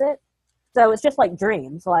process it. So it's just like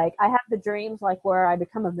dreams. Like I have the dreams like where I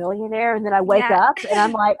become a millionaire, and then I wake up and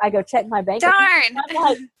I'm like, I go check my bank account. I'm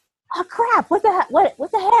like, oh crap, what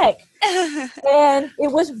the heck? And it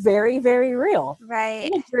was very, very real. Right.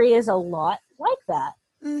 Imagery is a lot like that.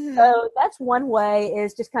 So that's one way,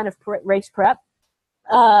 is just kind of race prep.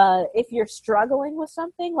 If you're struggling with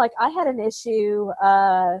something, like I had an issue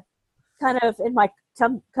kind of in my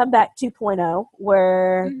comeback 2.0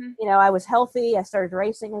 where, I was healthy. I started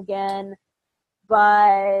racing again,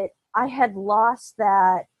 but I had lost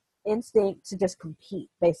that instinct to just compete,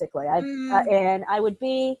 basically. And I would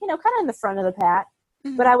be, kind of in the front of the pack,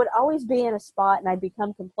 but I would always be in a spot and I'd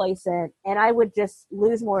become complacent and I would just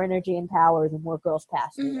lose more energy and power the more girls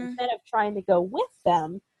passed me. Instead of trying to go with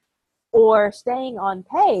them or staying on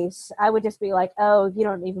pace, I would just be like, oh, you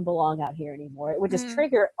don't even belong out here anymore. It would just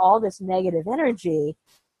trigger all this negative energy.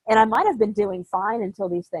 And I might have been doing fine until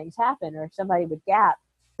these things happen or somebody would gap.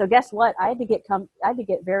 So guess what? I had to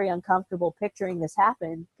get very uncomfortable picturing this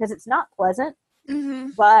happen because it's not pleasant.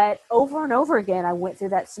 But over and over again, I went through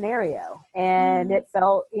that scenario, and it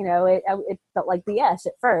felt, it felt like BS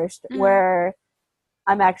at first, where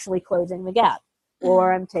I'm actually closing the gap,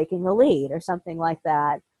 or I'm taking the lead, or something like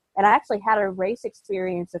that. And I actually had a race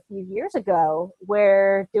experience a few years ago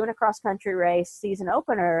where doing a cross country race season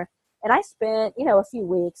opener, and I spent, a few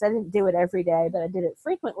weeks. I didn't do it every day, but I did it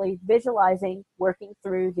frequently, visualizing, working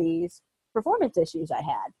through these performance issues I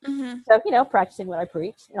had. So, practicing what I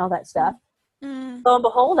preach and all that stuff. Lo and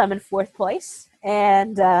behold, I'm in 4th place,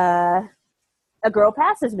 and a girl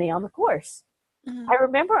passes me on the course. I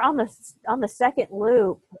remember on the second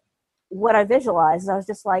loop, what I visualized, I was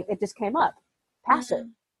just like, it just came up. Pass it.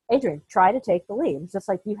 Adrian, try to take the lead. It's just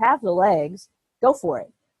like, you have the legs, go for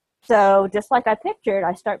it. So just like I pictured,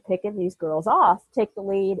 I start picking these girls off, take the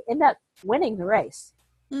lead, end up winning the race.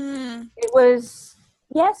 It was,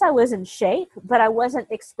 yes, I was in shape, but I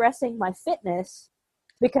wasn't expressing my fitness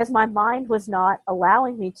because my mind was not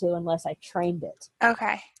allowing me to unless I trained it.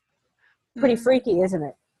 Okay. Pretty freaky, isn't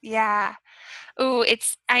it? Yeah. Ooh,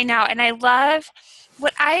 I know. And I love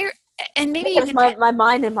and maybe because even my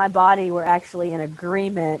mind and my body were actually in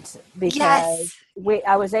agreement because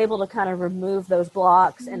I was able to kind of remove those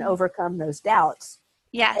blocks and overcome those doubts.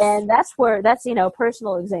 Yes. And that's a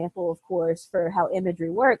personal example, of course, for how imagery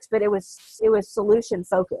works, but it was solution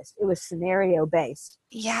focused. It was scenario based.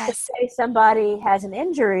 Yes. Say somebody has an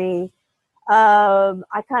injury, I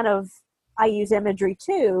use imagery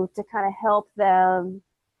too to kind of help them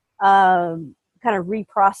kind of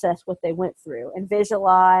reprocess what they went through and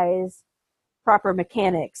visualize proper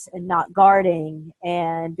mechanics and not guarding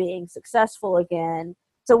and being successful again.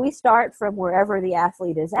 So we start from wherever the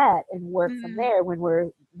athlete is at and work from there when we're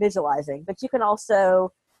visualizing. But you can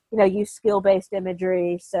also, use skill-based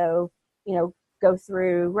imagery. So, go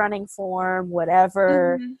through running form,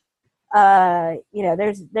 whatever.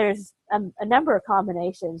 There's a number of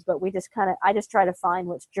combinations, but I just try to find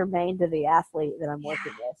what's germane to the athlete that I'm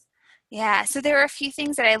working with. Yeah. So there are a few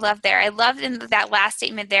things that I love there. I love in that last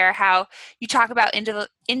statement there how you talk about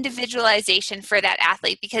individualization for that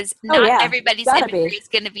athlete because not everybody's imagery is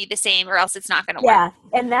going to be the same or else it's not going to work. Yeah.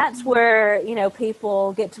 And that's where,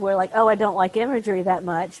 people get to where like, oh, I don't like imagery that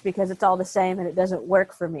much because it's all the same and it doesn't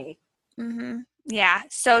work for me. Yeah,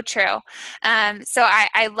 so true. So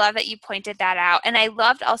I love that you pointed that out. And I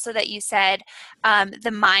loved also that you said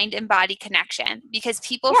the mind and body connection because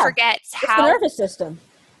people forget how the nervous system.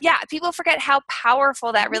 Yeah, people forget how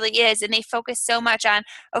powerful that really is. And they focus so much on,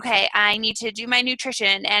 okay, I need to do my nutrition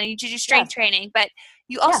and I need to do strength training. But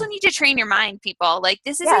you also need to train your mind, people. Like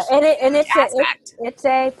this is a huge aspect. It's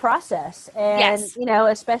a process. And,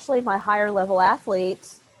 especially my higher level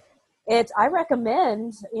athletes, I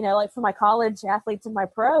recommend, like for my college athletes and my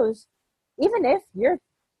pros, even if you're,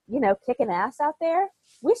 kicking ass out there,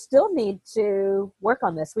 we still need to work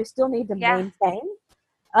on this. We still need to maintain.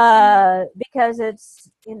 Because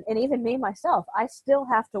and even me myself, I still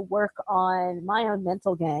have to work on my own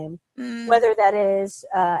mental game, whether that is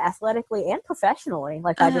athletically and professionally,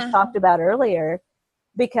 like I just talked about earlier,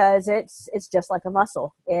 because it's just like a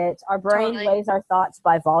muscle. Our brain weighs our thoughts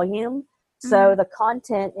by volume, so the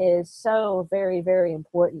content is so very, very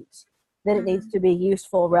important that it needs to be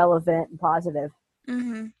useful, relevant, and positive.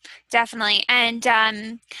 Definitely. And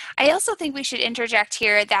I also think we should interject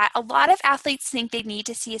here that a lot of athletes think they need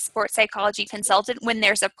to see a sports psychology consultant when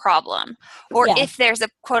there's a problem or if there's a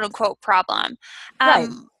quote unquote problem.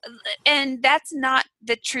 And that's not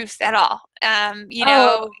the truth at all.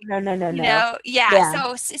 No.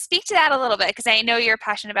 So speak to that a little bit because I know you're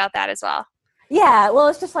passionate about that as well. Yeah. Well,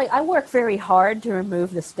 it's just like I work very hard to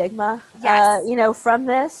remove the stigma, from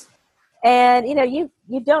this. And,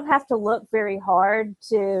 you don't have to look very hard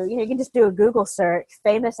to, you can just do a Google search,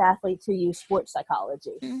 famous athletes who use sports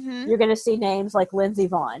psychology. You're going to see names like Lindsey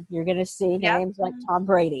Vonn. You're going to see names like Tom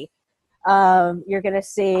Brady. You're going to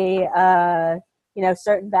see,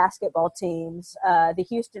 certain basketball teams. The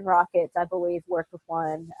Houston Rockets, I believe, worked with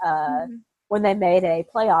one when they made a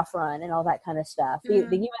playoff run and all that kind of stuff. The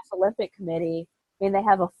U.S. Olympic Committee, they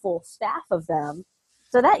have a full staff of them.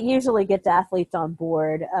 So that usually gets athletes on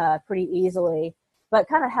board pretty easily. But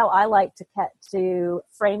kind of how I like to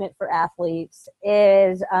frame it for athletes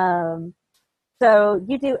is So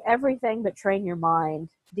you do everything but train your mind.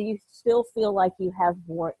 Do you still feel like you have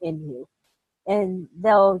more in you? And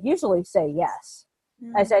they'll usually say yes.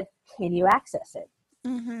 I said, can you access it?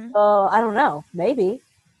 I don't know. Maybe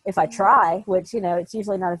if I try, which, it's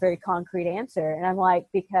usually not a very concrete answer. And I'm like,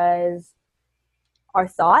 because our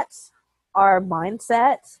thoughts, our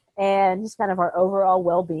mindset, and just kind of our overall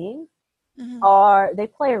well-being they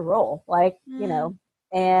play a role,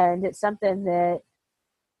 and it's something that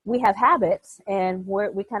we have habits, and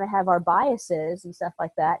we kind of have our biases and stuff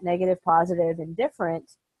like that, negative, positive, and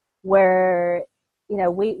different, where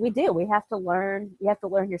we have to learn. You have to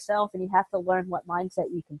learn yourself, and you have to learn what mindset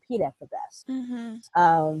you compete at the best.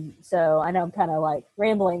 So I know I'm kind of like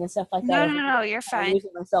rambling and stuff like that. No, you're fine.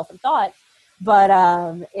 Losing myself in thought, but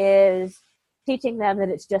is teaching them that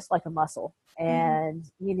it's just like a muscle, and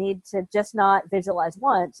you need to just not visualize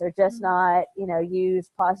once, or just not use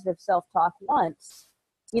positive self-talk once.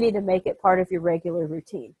 You need to make it part of your regular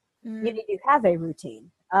routine. You need to have a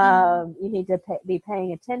routine. You need to be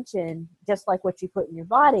paying attention, just like what you put in your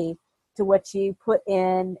body, to what you put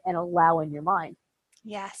in and allow in your mind.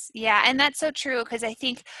 Yes. Yeah. And that's so true, because I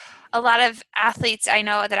think a lot of athletes I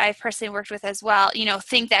know that I've personally worked with as well,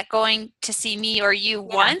 think that going to see me or you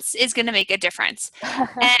once is going to make a difference. And,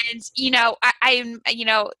 it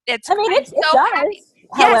so does. happy.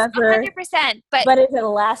 However, yes, 100%. But is it a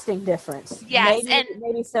lasting difference? Yes.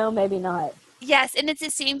 Maybe so, maybe not. Yes. And it's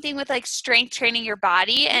the same thing with like strength training your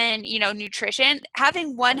body and, nutrition.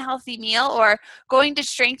 Having one healthy meal or going to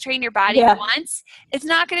strength train your body once, it's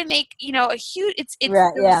not going to make, a huge, it's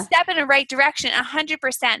a step in the right direction,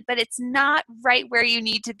 100%, but it's not right where you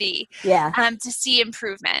need to be to see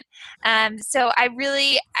improvement. So I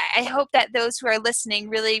hope that those who are listening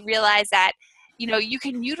really realize that, you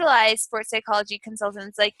can utilize sports psychology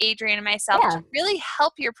consultants like Adrienne and myself to really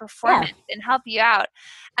help your performance and help you out.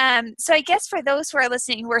 So I guess for those who are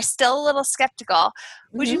listening who are still a little skeptical,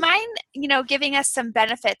 would you mind, giving us some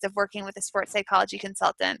benefits of working with a sports psychology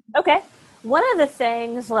consultant? Okay. One of the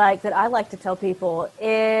things that I like to tell people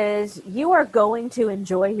is you are going to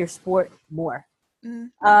enjoy your sport more.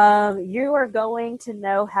 You are going to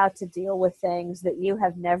know how to deal with things that you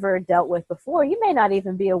have never dealt with before. You may not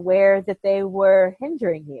even be aware that they were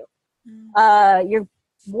hindering you. You're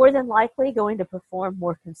more than likely going to perform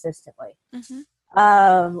more consistently.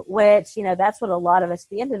 Which, that's what a lot of us, at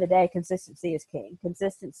the end of the day, consistency is king.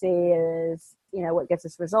 Consistency is, what gets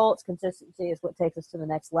us results. Consistency is what takes us to the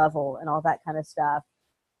next level and all that kind of stuff.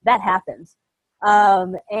 That happens.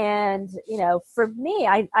 And, for me,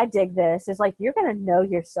 I dig this. It's like, you're going to know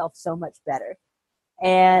yourself so much better.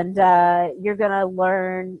 And you're going to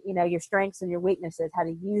learn, your strengths and your weaknesses, how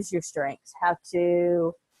to use your strengths, how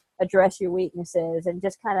to address your weaknesses, and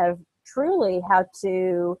just kind of truly how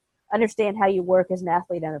to understand how you work as an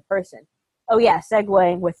athlete and a person. Oh, yeah,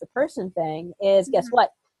 segueing with the person thing is, guess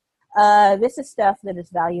what? This is stuff that is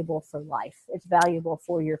valuable for life. It's valuable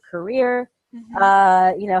for your career.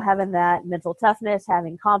 Having that mental toughness,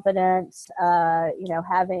 having confidence,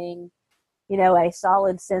 having, a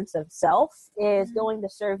solid sense of self is going to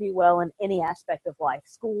serve you well in any aspect of life,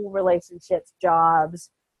 school, relationships, jobs,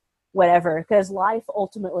 whatever, because life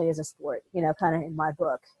ultimately is a sport, kind of in my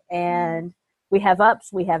book. And we have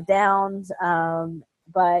ups, we have downs,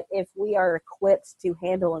 but if we are equipped to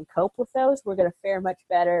handle and cope with those, we're going to fare much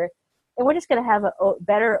better. And we're just going to have a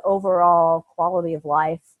better overall quality of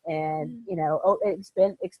life and,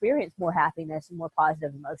 experience more happiness and more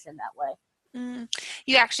positive emotion that way.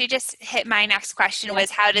 You actually just hit my next question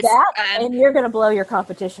was how does and you're going to blow your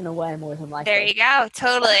competition away more than likely. There you go.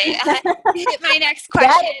 Totally. You hit my next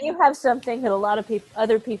question. You have something that a lot of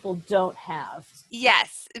other people don't have.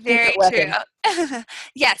 Yes, very true.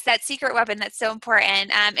 Yes, that secret weapon, that's so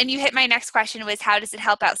important. And you hit my next question was how does it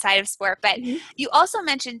help outside of sport? But you also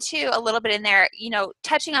mentioned too a little bit in there,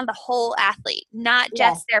 touching on the whole athlete, not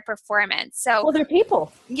just their performance. So they're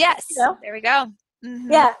people. Yes. There we go.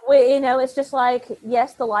 Yeah, it's just like,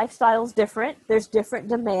 yes, the lifestyle's different. There's different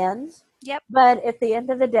demands. Yep. But at the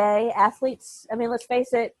end of the day, athletes, let's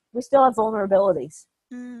face it, we still have vulnerabilities.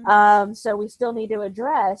 So we still need to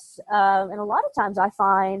address, and a lot of times I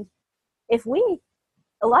find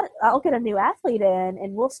I'll get a new athlete in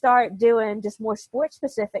and we'll start doing just more sports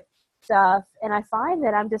specific stuff. And I find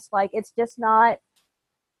that I'm just like, it's not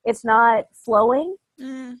flowing.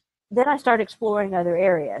 Then I start exploring other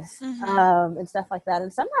areas, and stuff like that.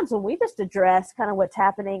 And sometimes when we just address kind of what's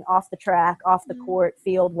happening off the track, off the court,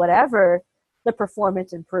 field, whatever, the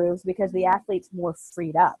performance improves because the athlete's more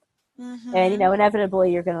freed up. And,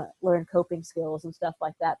 inevitably you're going to learn coping skills and stuff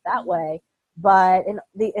like that way. But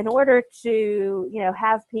in order to,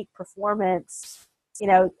 have peak performance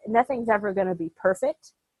nothing's ever going to be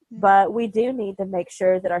perfect, but we do need to make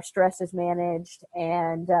sure that our stress is managed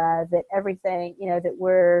and that everything, that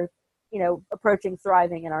we're, approaching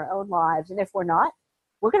thriving in our own lives. And if we're not,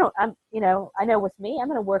 we're going to, I know with me, I'm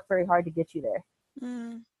going to work very hard to get you there.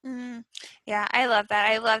 Mm-hmm. Yeah, I love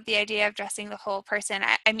that. I love the idea of dressing the whole person.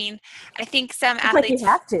 I mean, I think some It's athletes, like you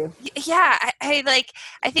have to. Yeah,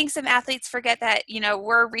 I think some athletes forget that,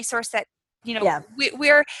 we're a resource that, Yeah.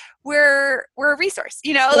 we're a resource,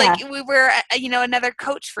 like we're, another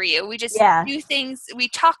coach for you. We just do things, we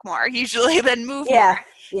talk more usually than move more.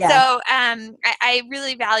 Yeah. So I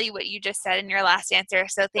really value what you just said in your last answer.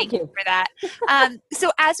 So thank you for that. So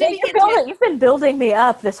as we begin you've been building me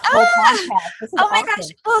up this whole podcast. This is oh my awesome. gosh.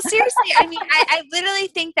 Well, seriously, I mean, I literally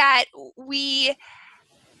think that we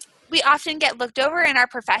often get looked over in our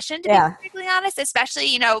profession, to be perfectly honest,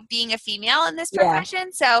 especially, being a female in this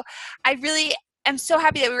profession. So I really am so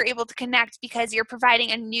happy that we were able to connect, because you're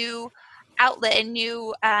providing a new outlet, a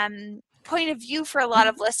new point of view for a lot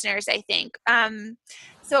of listeners, I think.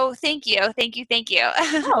 So thank you. Oh,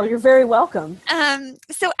 you're very welcome.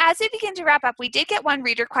 So as we begin to wrap up, we did get one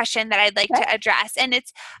reader question that I'd like to address, and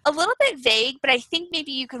it's a little bit vague, but I think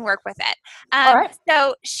maybe you can work with it. All right.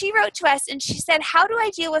 So she wrote to us and she said, how do I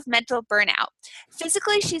deal with mental burnout?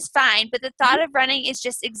 Physically, she's fine, but the thought of running is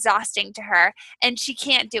just exhausting to her and she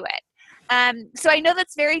can't do it. So I know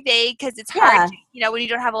that's very vague because it's hard, when you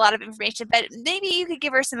don't have a lot of information, but maybe you could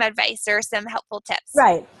give her some advice or some helpful tips.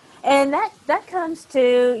 Right. And that comes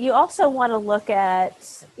to, you also want to look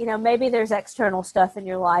at, maybe there's external stuff in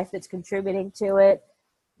your life that's contributing to it.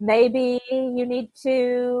 Maybe you need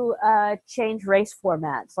to change race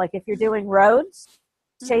formats. Like if you're doing roads,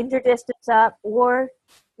 change your distance up, or,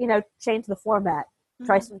 change the format.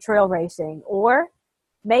 Try some trail racing, or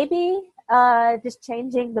maybe just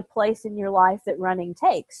changing the place in your life that running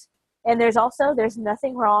takes. And there's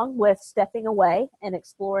nothing wrong with stepping away and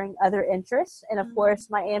exploring other interests. And of course,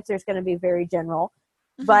 my answer is going to be very general,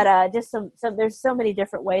 but just there's so many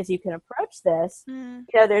different ways you can approach this.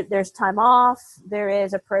 There's time off. There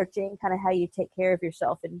is approaching kind of how you take care of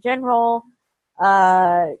yourself in general.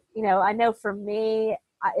 I know for me,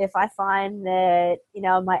 if I find that,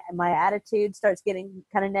 my attitude starts getting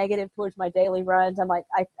kind of negative towards my daily runs, I'm like,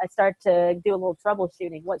 I start to do a little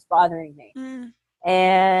troubleshooting. What's bothering me?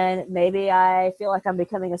 And maybe I feel like I'm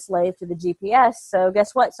becoming a slave to the GPS. So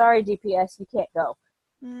guess what? Sorry, GPS, you can't go.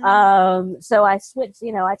 So I switch,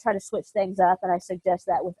 I try to switch things up, and I suggest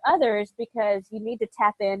that with others, because you need to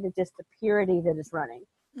tap into just the purity that is running.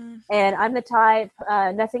 And I'm the type,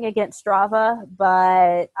 nothing against Strava,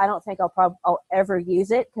 but I don't think I'll ever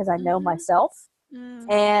use it, because I know myself.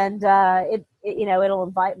 And it'll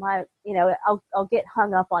invite my, I'll get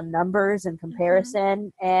hung up on numbers and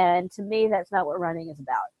comparison, and to me that's not what running is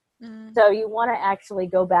about. So you want to actually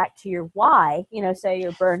go back to your why, say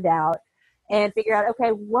you're burned out, and figure out, okay,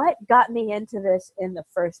 what got me into this in the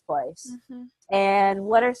first place, and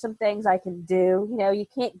what are some things I can do. You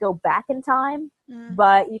can't go back in time,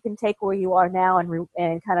 but you can take where you are now and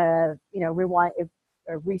kind of rewind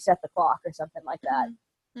or reset the clock or something like that.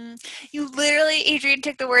 You literally, Adrienne,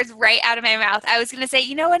 took the words right out of my mouth. I was going to say,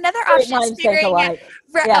 another option is figuring out.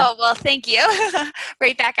 Oh, well, thank you.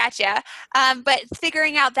 Right back at you. But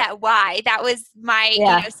figuring out that why, that was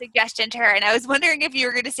my suggestion to her. And I was wondering if you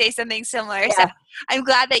were going to say something similar. So I'm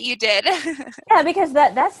glad that you did. Yeah, because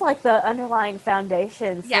that's like the underlying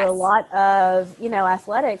foundation for a lot of,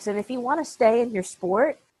 athletics. And if you want to stay in your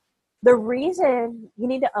sport, the reason, you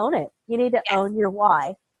need to own it. You need to own your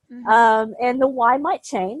why. And the why might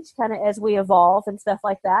change kind of as we evolve and stuff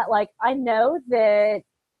like that. Like, I know that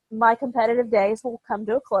my competitive days will come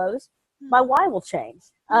to a close. My why will change,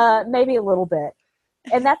 maybe a little bit,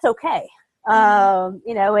 and that's okay. My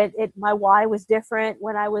why was different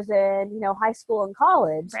when I was in, high school and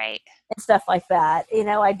college, right, and stuff like that.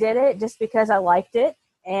 I did it just because I liked it.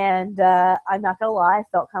 And I'm not gonna lie, I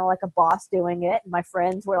felt kind of like a boss doing it. And my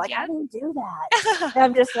friends were like, "How do you do that?" And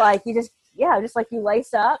I'm just like, just like you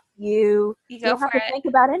lace up, you don't have to think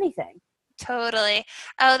about anything. Totally.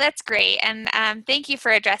 Oh, that's great. And thank you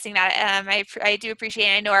for addressing that. I do appreciate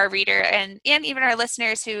it. I know our reader and even our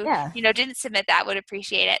listeners who, didn't submit that would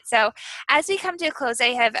appreciate it. So as we come to a close, I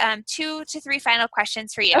have 2 to 3 final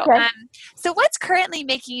questions for you. Okay. So what's currently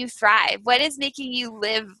making you thrive? What is making you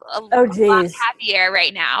live a lot happier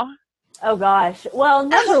right now? Oh gosh. Well,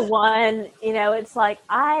 number one, it's like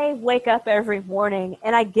I wake up every morning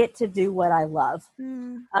and I get to do what I love.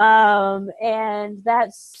 And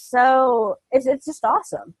that's it's just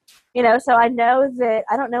awesome. So I know that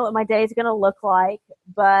I don't know what my day is going to look like,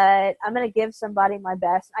 but I'm going to give somebody my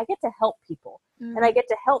best. I get to help people. and I get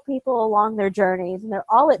to help people along their journeys, and they're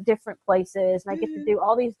all at different places, and I get to do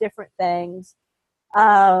all these different things.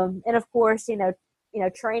 And of course,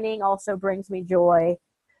 training also brings me joy.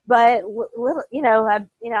 But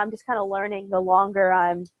I'm just kind of learning. The longer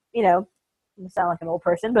I'm, I sound like an old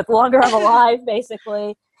person, but the longer I'm alive,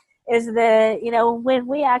 basically, is that when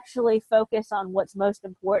we actually focus on what's most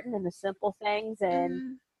important and the simple things,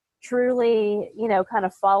 and truly, kind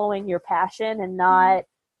of following your passion and not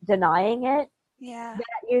denying it. Yeah.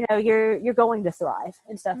 That, you're going to thrive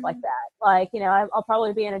and stuff like that. Like, I'll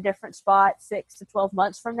probably be in a different spot 6 to 12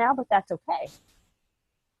 months from now, but that's okay.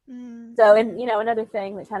 So, and, another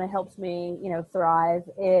thing that kind of helps me, thrive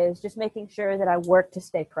is just making sure that I work to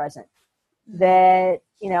stay present. That,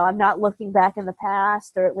 I'm not looking back in the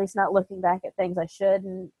past, or at least not looking back at things I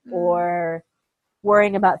shouldn't, or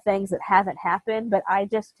worrying about things that haven't happened, but I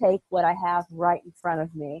just take what I have right in front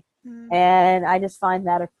of me. And I just find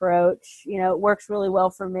that approach, it works really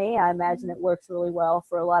well for me. I imagine it works really well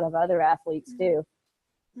for a lot of other athletes too.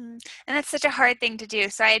 And that's such a hard thing to do.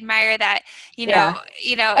 So I admire that,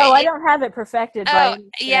 I don't have it perfected by any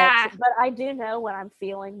stretch, yeah. but I do know when I'm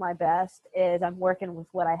feeling my best is I'm working with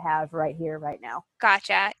what I have right here, right now.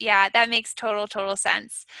 Gotcha. Yeah, that makes total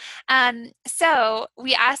sense. So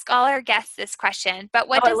we ask all our guests this question, but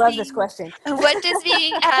I love this question. What does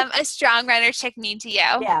being a strong runner chick mean to you?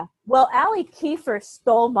 Yeah. Well, Allie Kiefer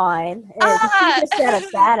stole mine. She just said a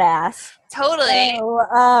badass. Totally.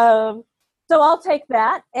 So I'll take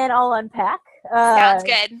that and I'll unpack. Sounds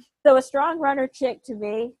good. So a strong runner chick to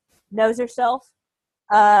me knows herself,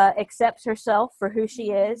 accepts herself for who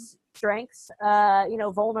she is, strengths,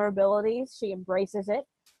 vulnerabilities. She embraces it.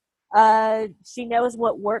 She knows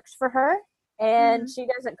what works for her, and she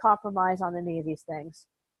doesn't compromise on any of these things.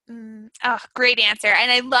 Oh, great answer.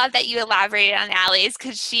 And I love that you elaborated on Allie's,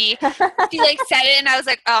 because she said it and I was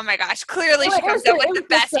like, oh my gosh, clearly she comes up with the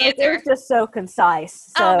best answer. It was just so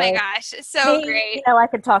concise. So oh my gosh, so great. I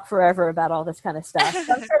could talk forever about all this kind of stuff.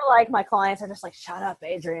 So I'm sure like my clients are just like, shut up,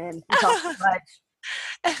 Adrian. You talk too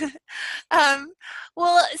much.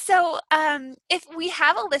 If we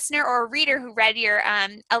have a listener or a reader who read your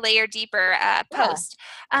A Layer Deeper post,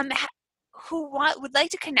 who would like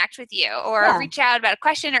to connect with you or reach out about a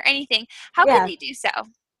question or anything, how can they do so?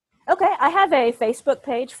 Okay, I have a Facebook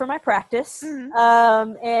page for my practice,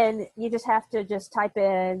 and you just have to type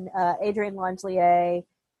in Adrienne Langelier,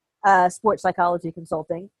 Sports Psychology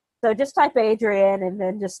Consulting. So just type Adrienne and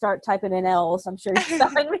then just start typing in L's. I'm sure you're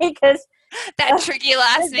spelling me because that tricky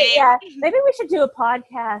last name. Yeah, maybe we should do a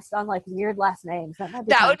podcast on like weird last names.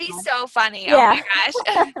 That would be so funny. Yeah. Oh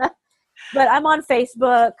my gosh. But I'm on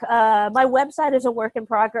Facebook. My website is a work in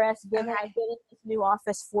progress. Again, I've been in this new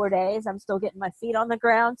office 4 days. I'm still getting my feet on the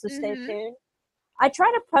ground, so stay tuned. I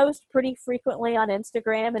try to post pretty frequently on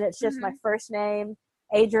Instagram, and it's just my first name,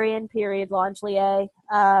 Adrienne Langelier.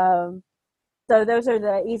 So those are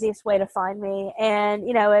the easiest way to find me. And,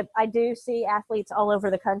 I do see athletes all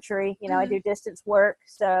over the country. I do distance work.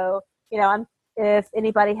 So, if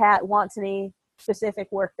anybody wants any specific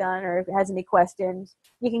work done or has any questions,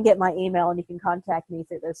 you can get my email and you can contact me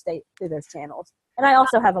through those channels. And I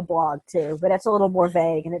also have a blog too, but it's a little more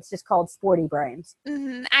vague, and it's just called Sporty Brains.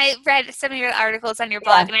 I read some of your articles on your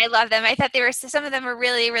blog and I love them. I thought some of them were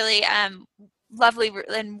really, really lovely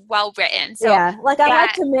and well written. So I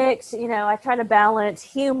like to mix, I try to balance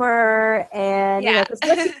humor and because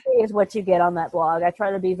what you see is what you get on that blog. I try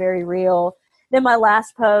to be very real. Then my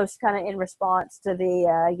last post, kind of in response to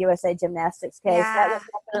the USA Gymnastics case, that was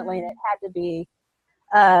definitely, it had to be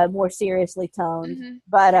more seriously toned.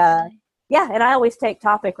 But and I always take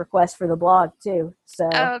topic requests for the blog too. So.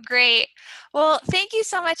 Oh, great. Well, thank you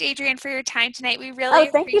so much, Adrienne, for your time tonight. We really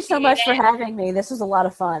thank you so much for having me. This was a lot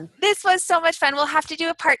of fun. This was so much fun. We'll have to do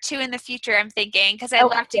a part 2 in the future, I'm thinking, because I'd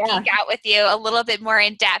love to geek out with you a little bit more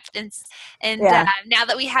in depth. And now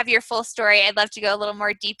that we have your full story, I'd love to go a little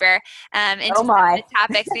more deeper into some of the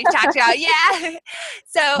topics we've talked about.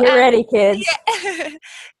 So get ready, kids.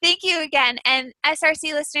 Thank you again. And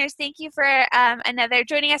SRC listeners, thank you for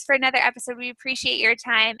joining us for another episode. We appreciate your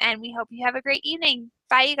time, and we hope you have a great evening.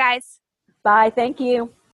 Bye, you guys. Bye. Thank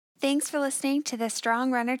you. Thanks for listening to the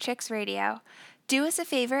Strong Runner Chicks Radio. Do us a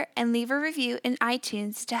favor and leave a review in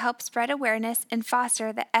iTunes to help spread awareness and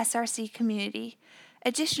foster the SRC community.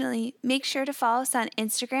 Additionally, make sure to follow us on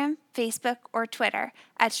Instagram, Facebook, or Twitter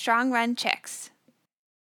at Strong Run Chicks.